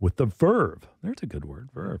with the verve. There's a good word,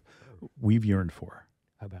 verve. We've yearned for.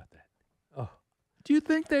 How about that? Oh, Do you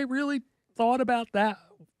think they really thought about that?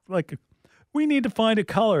 Like, we need to find a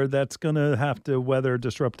color that's going to have to weather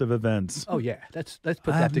disruptive events. oh yeah. Let's put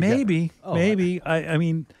that together. Maybe. Oh, Maybe. I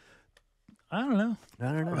mean, I don't know.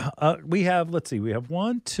 I don't know. We have, let's see, we have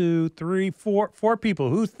 1, 2, 3, 4 people.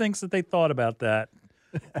 Who thinks that they thought about that?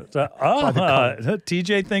 So,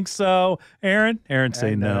 TJ thinks so. Aaron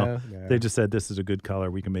say no. They just said this is a good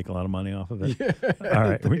color. We can make a lot of money off of it. All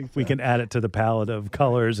right, we can add it to the palette of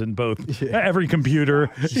colors in both every computer.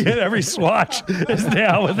 Every swatch is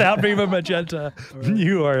now without Viva Magenta. Right.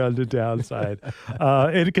 You are on the downside.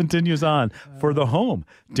 It continues on. For the home,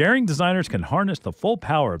 daring designers can harness the full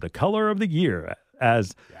power of the color of the year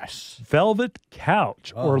as velvet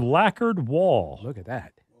couch or lacquered wall. Look at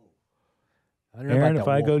that. I don't know Aaron, about if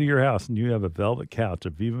that I wall. go to your house and you have a velvet couch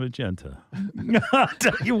of Viva Magenta, I'll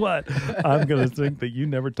tell you what, I'm going to think that you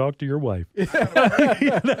never talked to your wife. You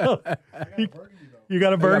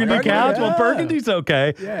got a burgundy couch? yeah. Well, burgundy's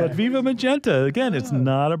okay, Yeah. but Viva Magenta, again, it's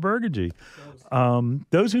not a burgundy.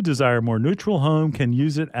 Those who desire more neutral home can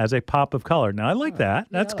use it as a pop of color. Now, I like that.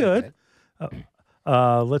 That's good.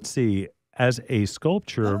 Let's see. As a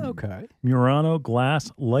sculpture, Murano glass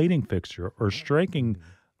lighting fixture or striking...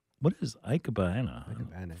 What is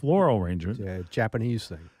ikebana? Floral arrangement. It's a Japanese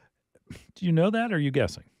thing. Do you know that, or are you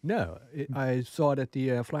guessing? No, I saw it at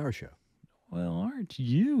the flower show. Well, aren't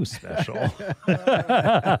you special?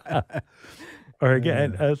 Or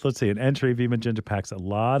again, let's see. An entry Viva Magenta packs a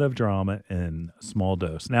lot of drama in a small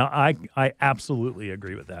dose. Now, I absolutely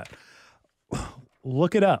agree with that.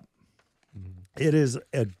 Look it up. It is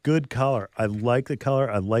a good color. I like the color.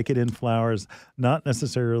 I like it in flowers, not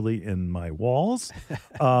necessarily in my walls.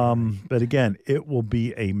 But again, it will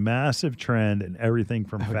be a massive trend in everything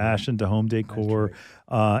from fashion to home decor.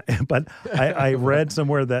 But I read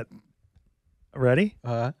somewhere that, ready?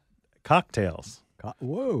 Cocktails.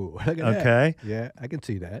 Whoa. Look at that. Okay. Yeah, I can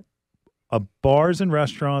see that. Bars and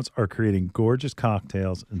restaurants are creating gorgeous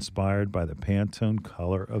cocktails inspired by the Pantone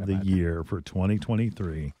color of the year for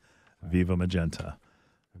 2023. Viva Magenta.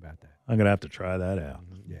 How about that? I'm going to have to try that out.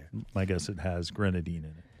 Yeah. I guess it has grenadine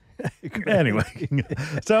in it. Anyway,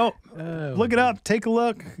 so look it up. Take a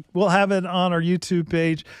look. We'll have it on our YouTube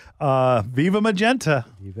page. Viva Magenta.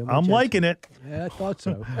 I'm liking it. Yeah, I thought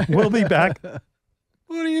so. We'll be back.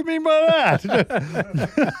 What do you mean by that?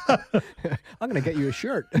 I'm going to get you a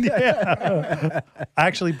shirt. Yeah. I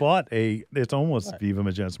actually bought it's almost Viva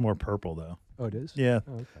Magenta. It's more purple, though. Oh, it is? Yeah.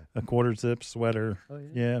 Oh, okay. A quarter zip sweater. Oh,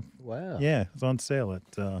 Yeah. Wow. Yeah. It's on sale at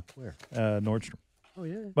Where? Nordstrom. Oh,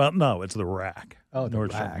 yeah. Well, no, it's the rack. Oh, the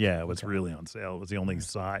Nordstrom. rack. Yeah, it was really on sale. It was the only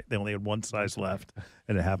size. They only had one size left,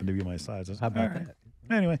 and it happened to be my size. I was How like, about all right.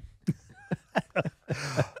 that? Anyway.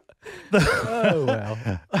 Oh, well.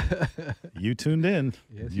 You tuned in.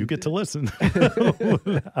 Yes, you get to listen.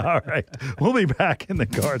 All right. We'll be back in the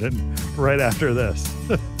garden right after this.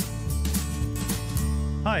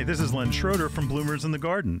 Hi, this is Len Schroeder from Bloomers in the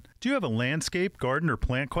Garden. Do you have a landscape, garden, or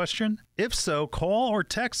plant question? If so, call or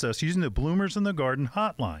text us using the Bloomers in the Garden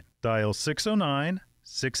hotline. Dial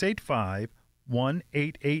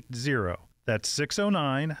 609-685-1880. That's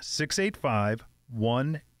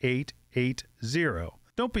 609-685-1880.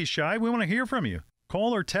 Don't be shy. We want to hear from you.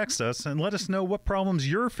 Call or text us and let us know what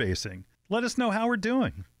problems you're facing. Let us know how we're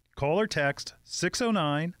doing. Call or text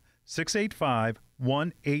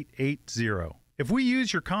 609-685-1880. If we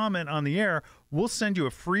use your comment on the air, we'll send you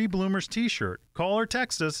a free Bloomers t-shirt. Call or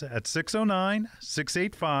text us at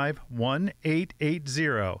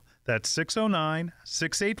 609-685-1880. That's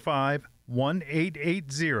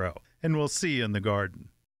 609-685-1880. And we'll see you in the garden.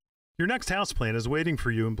 Your next houseplant is waiting for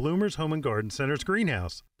you in Bloomers Home and Garden Center's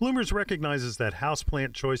greenhouse. Bloomers recognizes that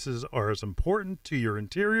houseplant choices are as important to your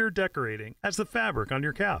interior decorating as the fabric on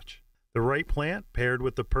your couch. The right plant, paired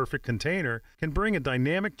with the perfect container, can bring a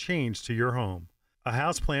dynamic change to your home. A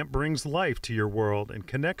houseplant brings life to your world and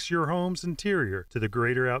connects your home's interior to the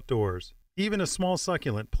greater outdoors. Even a small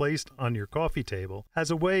succulent placed on your coffee table has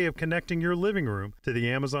a way of connecting your living room to the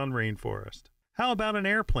Amazon rainforest. How about an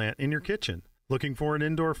air plant in your kitchen? Looking for an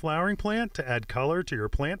indoor flowering plant to add color to your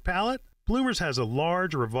plant palette? Bloomers has a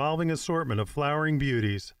large revolving assortment of flowering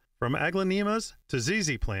beauties. From aglaonemas to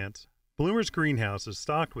ZZ plants, Bloomers Greenhouse is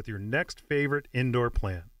stocked with your next favorite indoor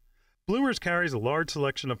plant. Bloomers carries a large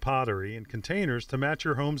selection of pottery and containers to match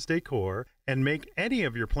your home's decor and make any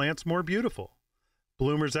of your plants more beautiful.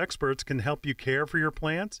 Bloomers experts can help you care for your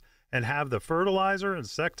plants and have the fertilizer,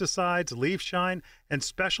 insecticides, leaf shine, and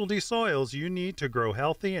specialty soils you need to grow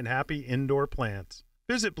healthy and happy indoor plants.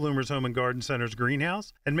 Visit Bloomers Home and Garden Center's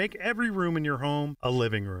greenhouse and make every room in your home a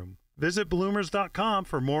living room. Visit bloomers.com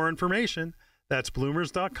for more information. That's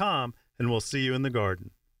bloomers.com, and we'll see you in the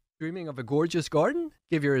garden. Dreaming of a gorgeous garden?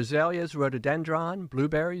 Give your azaleas, rhododendron,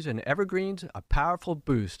 blueberries, and evergreens a powerful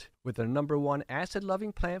boost with the #1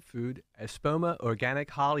 acid-loving plant food, Espoma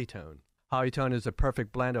Organic Hollytone. Hollytone is a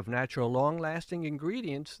perfect blend of natural, long-lasting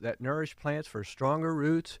ingredients that nourish plants for stronger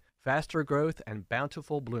roots, faster growth, and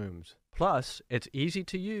bountiful blooms. Plus, it's easy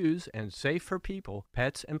to use and safe for people,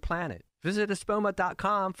 pets, and planet. Visit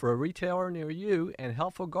Espoma.com for a retailer near you and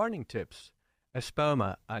helpful gardening tips.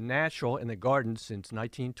 Espoma, a natural in the garden since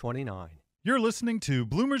 1929. You're listening to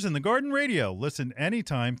Bloomers in the Garden Radio. Listen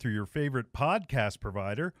anytime through your favorite podcast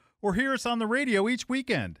provider or hear us on the radio each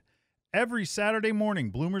weekend. Every Saturday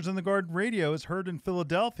morning, Bloomers in the Garden Radio is heard in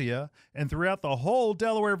Philadelphia and throughout the whole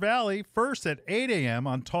Delaware Valley, first at 8 a.m.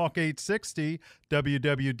 on Talk 860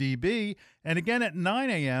 WWDB and again at 9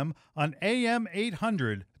 a.m. on AM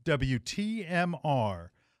 800 WTMR.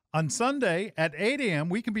 On Sunday at 8 a.m.,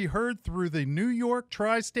 we can be heard through the New York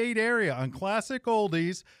tri-state area on Classic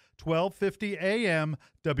Oldies, 1250 a.m.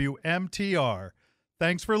 WMTR.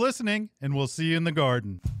 Thanks for listening, and we'll see you in the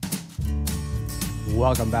garden.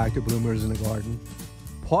 Welcome back to Bloomers in the Garden.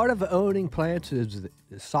 Part of owning plants is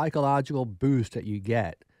the psychological boost that you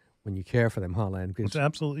get when you care for them, huh, Len? It's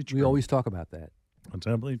absolutely true. We always talk about that. It's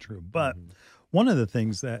absolutely true. But one of the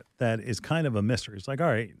things that is kind of a mystery is like, all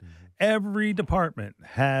right, every department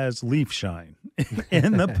has leaf shine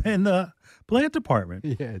in the plant department.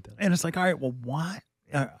 Yeah, it does. And it's like, all right, well, why?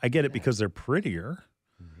 I get it because they're prettier.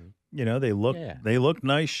 You know, they look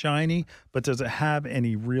nice, shiny, but does it have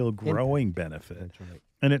any real growing benefit? That's right.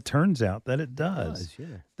 And it turns out that it does. Yeah.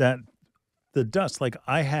 That the dust, like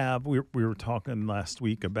we were talking last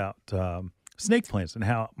week about snake plants and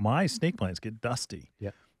how my snake plants get dusty.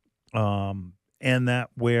 Yeah. And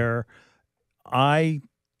that where I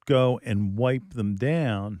go and wipe them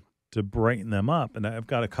down to brighten them up, and I've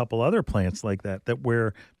got a couple other plants like that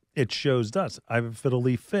where it shows dust. I have a fiddle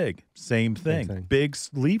leaf fig, same thing. Big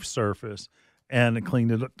leaf surface, and it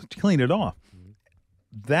cleaned it off.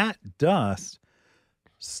 That dust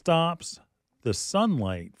stops the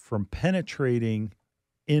sunlight from penetrating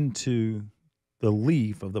into the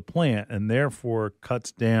leaf of the plant and therefore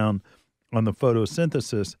cuts down on the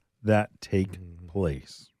photosynthesis that take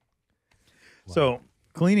place. Wow. So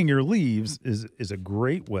cleaning your leaves is a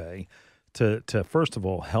great way to first of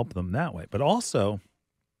all help them that way, but also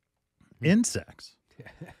insects.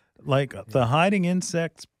 Like the hiding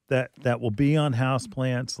insects that will be on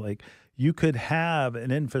houseplants, like you could have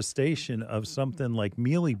an infestation of something like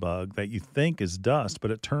mealybug that you think is dust,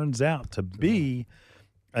 but it turns out to be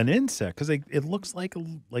an insect because it looks like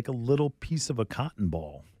a little piece of a cotton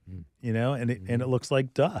ball, you know, and it looks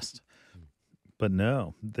like dust. But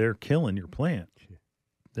no, they're killing your plant.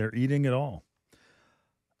 They're eating it all.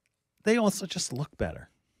 They also just look better.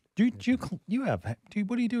 What do you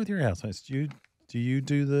do with your houseplants? Do you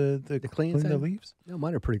do the clean the thing? leaves? No,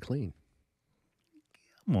 mine are pretty clean.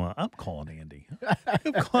 Come on, I'm calling Andy.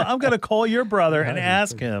 I'm going to call your brother and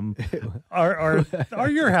ask him, are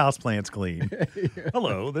your houseplants clean?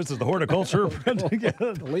 Hello, this is the horticulture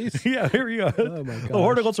Police? Yeah, here we go. Oh, my The gosh.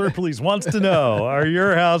 horticulture police wants to know, are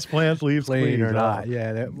your houseplants leaves Clean or Oh. not?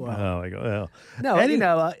 Yeah. Wow. Oh, my God. Well, No, Any- you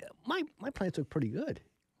know, my plants look pretty good.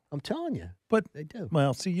 I'm telling you, but they do.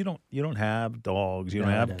 well, see, you don't have dogs, you No,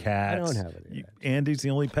 don't I have don't. I cats. don't have any of that. Andy's the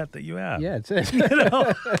only pet that you have. Yeah, it's it. You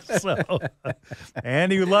know? So,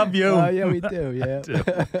 Andy, we love you. Oh, yeah, we do.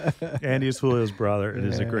 Yeah. Andy is Julio's brother and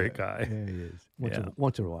is a Yeah. great guy. Yeah, he is. Yeah.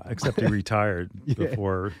 Once in a while. Except he retired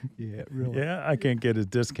before. Yeah, really. Yeah, I can't get a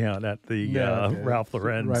discount at the No, Ralph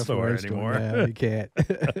Lauren Ralph store Lauren anymore. No, you can't.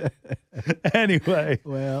 Anyway,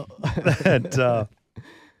 Well,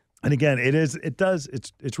 and again,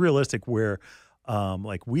 it's realistic where,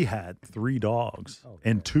 like we had 3 dogs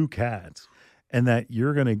and 2 cats, and that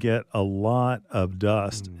you're going to get a lot of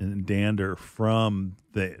dust and dander from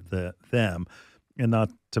them. And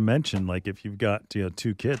not to mention, like if you've got 2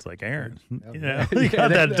 kids like Aaron, you know, you got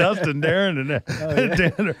that dust and Aaron and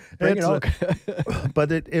dander. bring it It's on.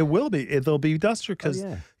 but it'll be duster because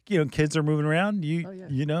yeah. kids are moving around. yeah.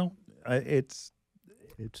 You know, it's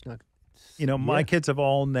It's not. my yeah. kids have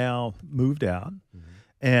all now moved out,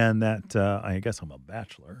 and that I guess I'm a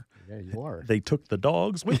bachelor. Yeah, you are. They took the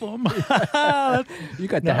dogs with them. You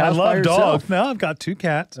got the No, I house by love yourself. dogs. Now I've got 2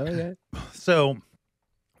 cats. Oh yeah. So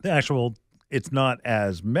it's not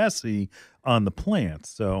as messy on the plants.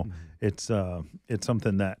 So it's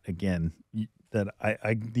something that again that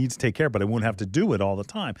I need to take care of, but I won't have to do it all the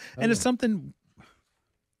time. And it's something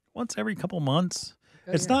once every couple months.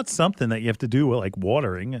 It's not something that you have to do like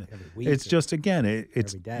watering. week It's or just again,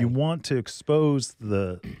 it's every day. you want to expose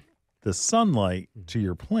the sunlight to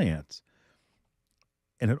your plants,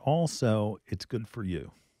 and it's good for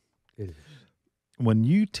you. It is. When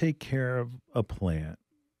you take care of a plant,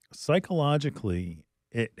 psychologically,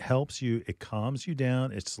 it helps you, it calms you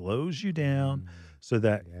down, it slows you down so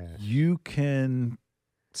that Yes. you can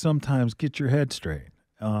sometimes get your head straight.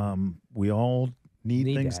 We all need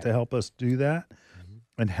things that. to help us do that.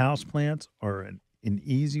 And houseplants are an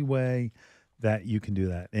easy way that you can do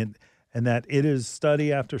that. And that it is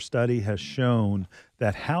study after study has shown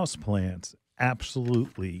that houseplants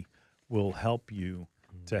absolutely will help you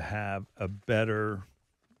to have a better,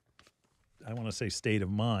 I want to say state of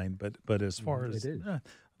mind, but as far as, is. I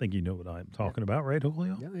think you know what I'm talking about, right,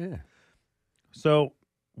 Julio? Yeah. So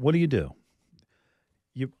what do?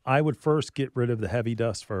 I would first get rid of the heavy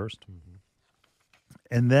dust first.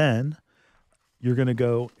 And then you're going to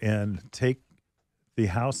go and take the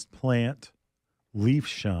house plant leaf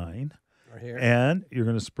shine Right here. and you're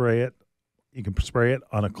going to spray it. You can spray it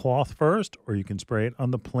on a cloth first, or you can spray it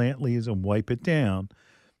on the plant leaves and wipe it down.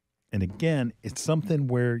 And again, it's something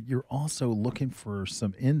where you're also looking for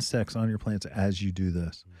some insects on your plants as you do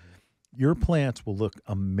this. Your plants will look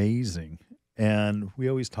amazing. And we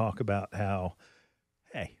always talk about how,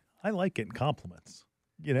 hey, I like getting compliments.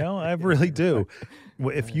 You know, I really do.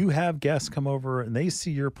 If you have guests come over and they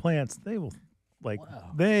see your plants, they will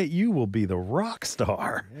you will be the rock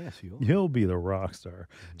star. Yes, you are. You'll be the rock star.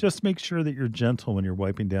 Just make sure that you're gentle when you're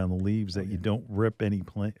wiping down the leaves, that you don't rip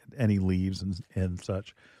any leaves and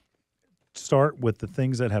such. Start with the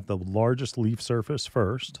things that have the largest leaf surface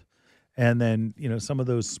first. And then, some of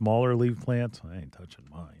those smaller leaf plants, I ain't touching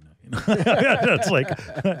mine. It's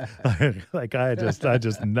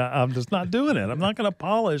I'm just not doing it. I'm not going to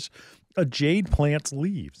polish a jade plant's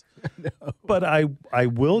leaves. But I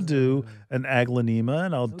will do an aglaonema,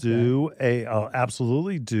 and I'll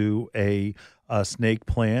absolutely do a snake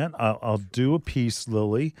plant. I'll do a peace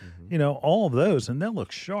lily, all of those, and they'll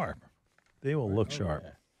look sharp. They will look sharp.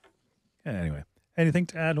 Yeah, anyway, anything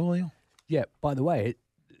to add, Julio? Yeah. By the way,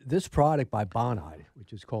 this product by Bonide,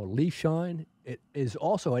 which is called Leaf Shine, It is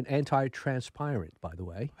also an anti-transparent, by the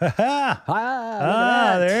way. There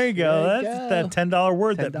you go. There you That's go. that $10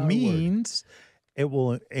 word. $10 That word. means it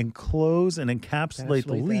will enclose and encapsulate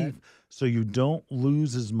the Encapsulate leaf that. so you don't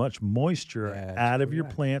lose as much moisture That's out of your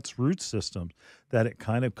correct. plant's root system, that it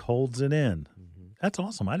kind of holds it in. That's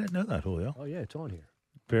awesome. I didn't know that, Julio. Oh, yeah, it's on here.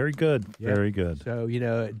 Very good. Yeah. Very good. So,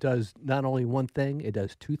 it does not only one thing, it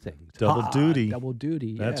does two things. Double duty. Double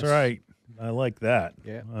duty, That's yes. right. I like that.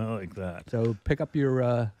 Yeah. I like that. So pick up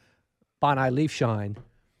your Bonai Leaf Shine.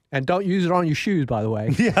 And don't use it on your shoes, by the way.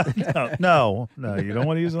 Yeah, no, you don't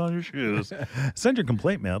want to use it on your shoes. Send your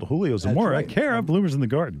complaint mail to Julio Zamora, right. care of Bloomers in the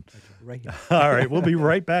Garden. Right here. All right, we'll be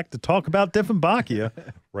right back to talk about Diffenbackia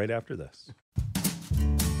right after this.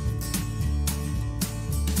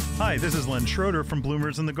 Hi, this is Len Schroeder from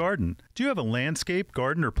Bloomers in the Garden. Do you have a landscape,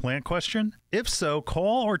 garden, or plant question? If so,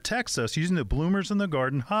 call or text us using the Bloomers in the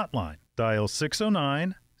Garden hotline. Dial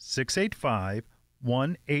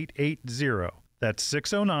 609-685-1880. That's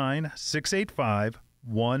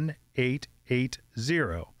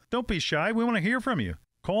 609-685-1880. Don't be shy. We want to hear from you.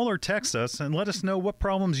 Call or text us and let us know what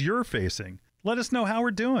problems you're facing. Let us know how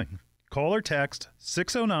we're doing. Call or text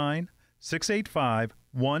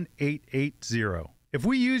 609-685-1880. If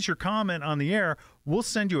we use your comment on the air, we'll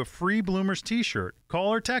send you a free Bloomers t-shirt.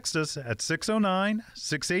 Call or text us at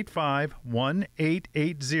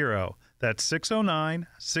 609-685-1880. That's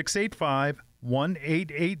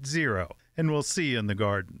 609-685-1880. And we'll see you in the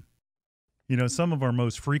garden. You know, some of our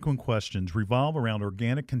most frequent questions revolve around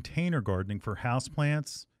organic container gardening for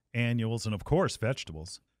houseplants, annuals, and of course,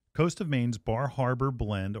 vegetables. Coast of Maine's Bar Harbor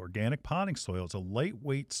Blend Organic Potting Soil is a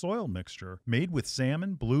lightweight soil mixture made with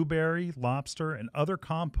salmon, blueberry, lobster, and other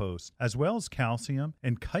composts, as well as calcium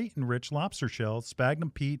and chitin-rich lobster shells,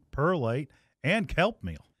 sphagnum peat, perlite, and kelp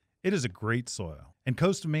meal. It is a great soil. And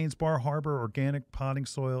Coast of Maine's Bar Harbor Organic Potting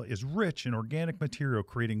Soil is rich in organic material,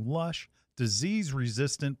 creating lush,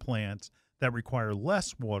 disease-resistant plants that require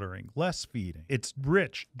less watering, less feeding. Its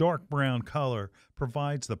rich, dark brown color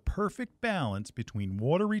provides the perfect balance between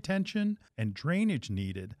water retention and drainage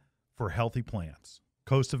needed for healthy plants.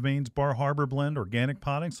 Coast of Maine's Bar Harbor Blend Organic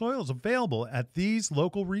Potting Soil is available at these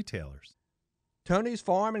local retailers. Tony's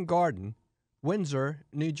Farm and Garden, Windsor,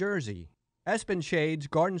 New Jersey. Espen Shades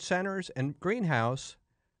Garden Centers and Greenhouse,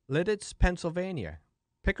 Lidditz, Pennsylvania.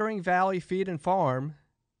 Pickering Valley Feed and Farm,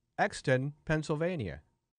 Exton, Pennsylvania.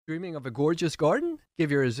 Dreaming of a gorgeous garden? Give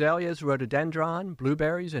your azaleas, rhododendron,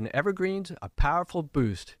 blueberries, and evergreens a powerful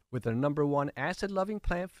boost with the #1 acid-loving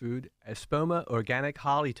plant food, Espoma Organic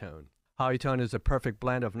Hollytone. Hollytone is a perfect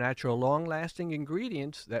blend of natural, long-lasting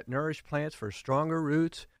ingredients that nourish plants for stronger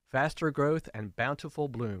roots, faster growth, and bountiful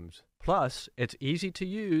blooms. Plus, it's easy to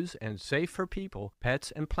use and safe for people,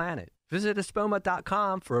 pets, and planet. Visit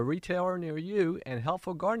espoma.com for a retailer near you and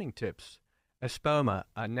helpful gardening tips. Espoma,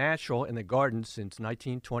 a natural in the garden since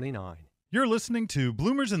 1929. You're listening to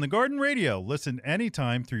Bloomers in the Garden Radio. Listen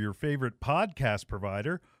anytime through your favorite podcast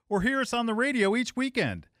provider or hear us on the radio each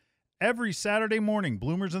weekend. Every Saturday morning,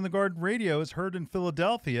 Bloomers in the Garden Radio is heard in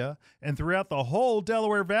Philadelphia and throughout the whole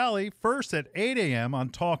Delaware Valley, first at 8 a.m. on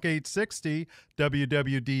Talk 860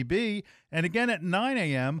 WWDB and again at 9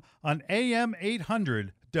 a.m. on AM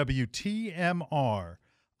 800 WTMR.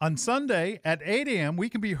 On Sunday at 8 a.m., we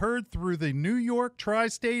can be heard through the New York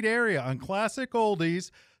tri-state area on Classic Oldies,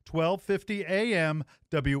 1250 a.m.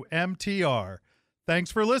 WMTR. Thanks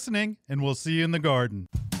for listening, and we'll see you in the garden.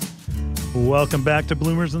 Welcome back to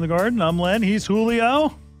Bloomers in the Garden. I'm Len. He's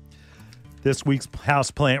Julio. This week's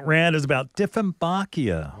houseplant rant is about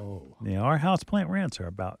Diffenbackia. Oh. Now, our houseplant rants are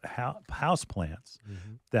about houseplants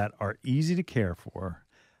that are easy to care for.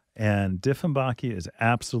 And Diffenbackia is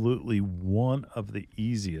absolutely one of the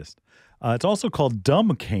easiest. It's also called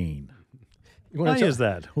dumb cane. Why is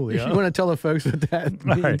that, Julio? You want to tell the folks what that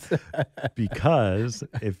means? Right. Because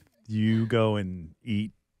if you go and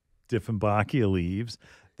eat Diffenbackia leaves,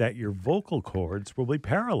 that your vocal cords will be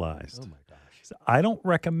paralyzed. Oh, my gosh. So I don't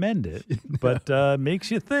recommend it, but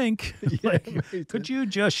makes you think. Could you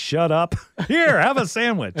just shut up? Here, have a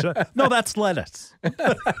sandwich. No, that's lettuce.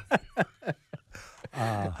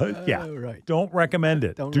 Right. Don't recommend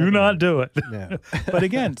it. Don't Do recommend not it. do it. No. But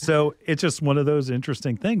again, so it's just one of those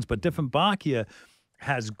interesting things. But Diffenbackia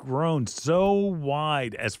has grown so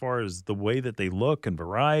wide as far as the way that they look and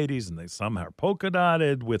varieties, and they somehow are polka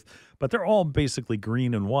dotted but they're all basically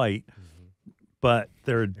green and white, but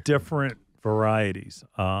they're different varieties.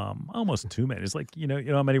 Almost too many. It's like, you know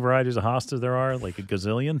how many varieties of hosta there are? Like a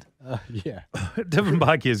gazillion? Yeah.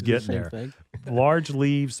 Diffenbackia is getting Same there. thing. Large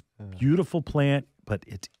leaves, beautiful plant, but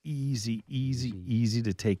it's easy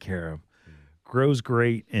to take care of. Grows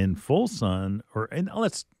great in full sun,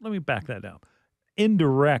 let me back that down.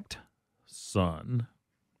 indirect sun,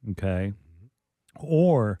 okay,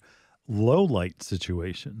 or low light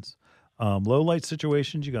situations. Low light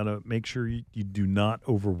situations, you got to make sure you do not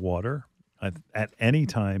overwater at any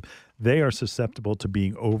time. They are susceptible to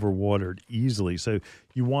being overwatered easily. So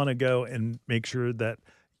you want to go and make sure that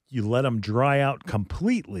you let them dry out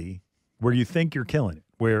completely where you think you're killing it,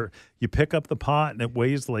 where you pick up the pot and it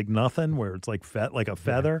weighs like nothing, where it's like a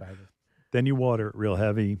feather. Then you water it real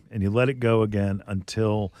heavy and you let it go again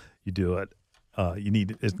until you do it.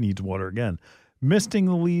 It needs water again. Misting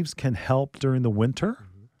the leaves can help during the winter.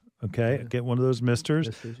 Okay, yeah. Get one of those misters.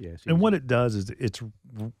 Yes, and what it does is it's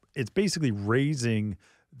basically raising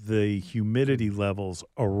the humidity levels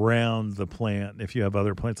around the plant. If you have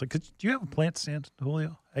other plants, do you have a plant stand,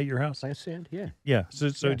 Julio, at your house? Plant stand, yeah. Yeah.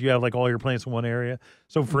 So do you have like all your plants in one area?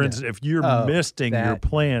 So for instance, if you're misting your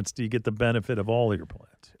plants, do you get the benefit of all of your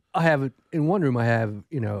plants? I have in one room. I have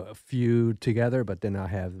a few together, but then I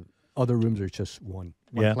have other rooms are just one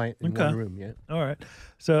plant in one room. Yeah. All right.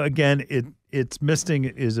 So again, it's misting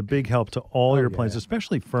is a big help to all your plants,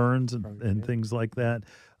 especially ferns and things like that.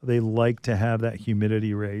 They like to have that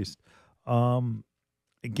humidity raised.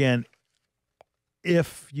 Again,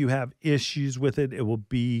 if you have issues with it, it will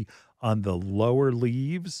be on the lower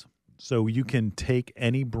leaves. So you can take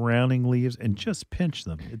any browning leaves and just pinch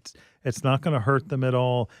them. It's not going to hurt them at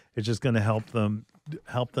all. It's just going to help them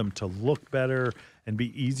to look better and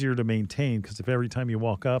be easier to maintain. Because if every time you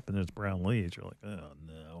walk up and there's brown leaves, you're like, oh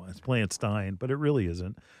no, this plant's dying. But it really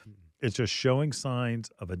isn't. It's just showing signs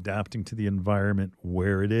of adapting to the environment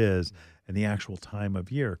where it is and the actual time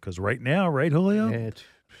of year. Because right now, right, Julio?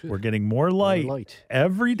 We're getting more light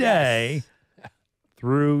every day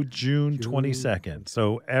through June 22nd.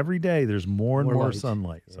 So every day there's more and more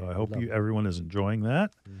sunlight. So I hope everyone is enjoying that.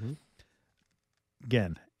 Mm-hmm.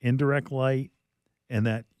 Again, indirect light, and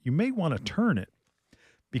that you may want to turn it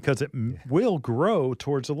because it will grow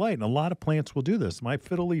towards the light. And a lot of plants will do this. My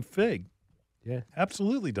fiddle leaf fig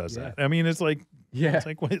absolutely does that. I mean, it's like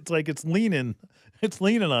it's leaning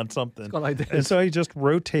on something. It's like this. And so I just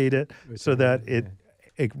rotate it so that it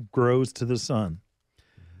grows to the sun.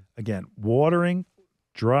 Again, watering,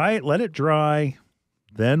 dry it, let it dry,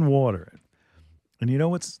 then water it. And you know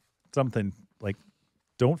what's something like,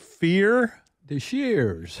 don't fear the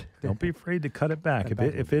shears. Don't be afraid to cut it back.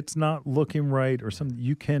 If it's not looking right or something,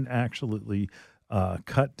 you can actually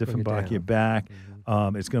cut Diffenbackia back.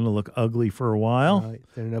 Mm-hmm. It's going to look ugly for a while,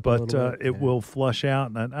 but it will flush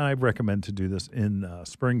out. And I recommend to do this in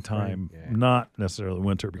springtime, not necessarily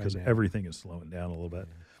winter, because everything is slowing down a little bit.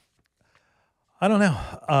 I don't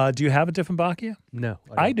know. Do you have a Diffenbackia? No.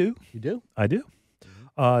 I do. You do? I do.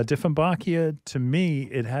 Diffenbackia, to me,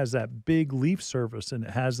 it has that big leaf surface and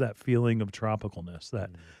it has that feeling of tropicalness that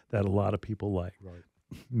a lot of people like. Right.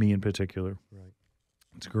 Me in particular. Right.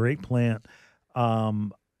 It's a great plant. I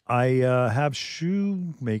have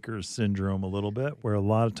shoemaker's syndrome a little bit, where a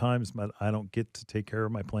lot of times I don't get to take care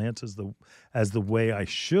of my plants as the way I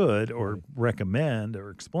should or recommend or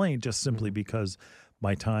explain, just simply because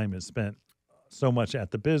my time is spent so much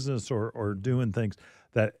at the business or doing things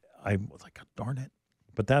that I'm like, darn it.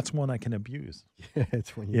 But that's one I can abuse. Yeah,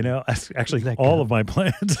 it's when actually all of my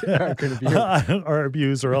plants are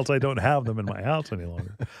abused, or else I don't have them in my house any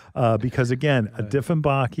longer. Because again, a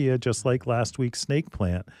Diffenbackia, just like last week's snake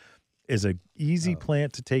plant, is an easy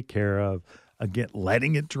plant to take care of. Again,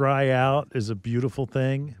 letting it dry out is a beautiful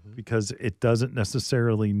thing because it doesn't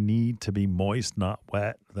necessarily need to be moist, not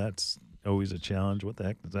wet. That's always a challenge. What the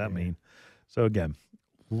heck does that mean? So again,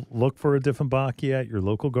 look for a Diffenbackia at your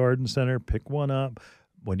local garden center. Pick one up.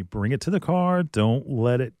 When you bring it to the car, don't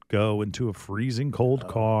let it go into a freezing cold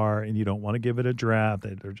car, and you don't want to give it a draft.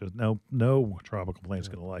 They're just no tropical plant's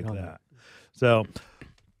going to like that. So,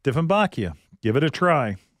 Diffenbackia, give it a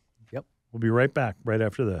try. Yep. We'll be right back right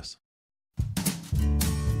after this.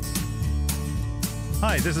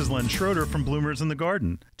 Hi, this is Len Schroeder from Bloomers in the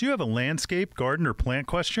Garden. Do you have a landscape, garden, or plant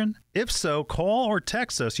question? If so, call or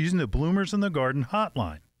text us using the Bloomers in the Garden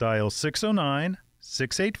hotline. Dial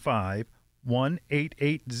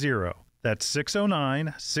 609-685-1880. That's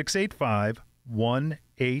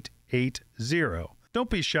 609-685-1880. Don't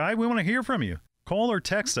be shy. We want to hear from you. Call or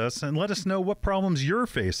text us and let us know what problems you're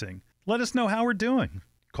facing. Let us know how we're doing.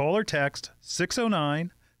 Call or text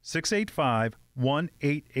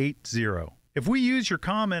 609-685-1880. If we use your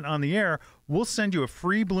comment on the air, we'll send you a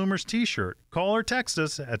free Bloomers t-shirt. Call or text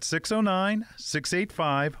us at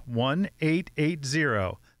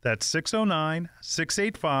 609-685-1880. That's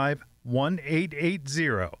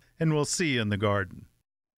 609-685-1880. And we'll see you in the garden.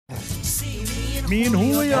 Me and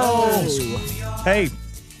Julio. Hey,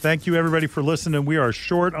 Thank you, everybody, for listening. We are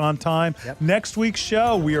short on time. Yep. Next week's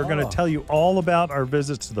show, we are going to tell you all about our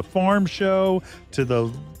visits to the farm show, to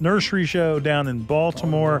the nursery show down in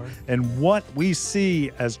Baltimore, and what we see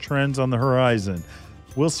as trends on the horizon.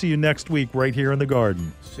 We'll see you next week right here in the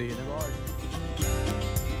garden. See you in the garden.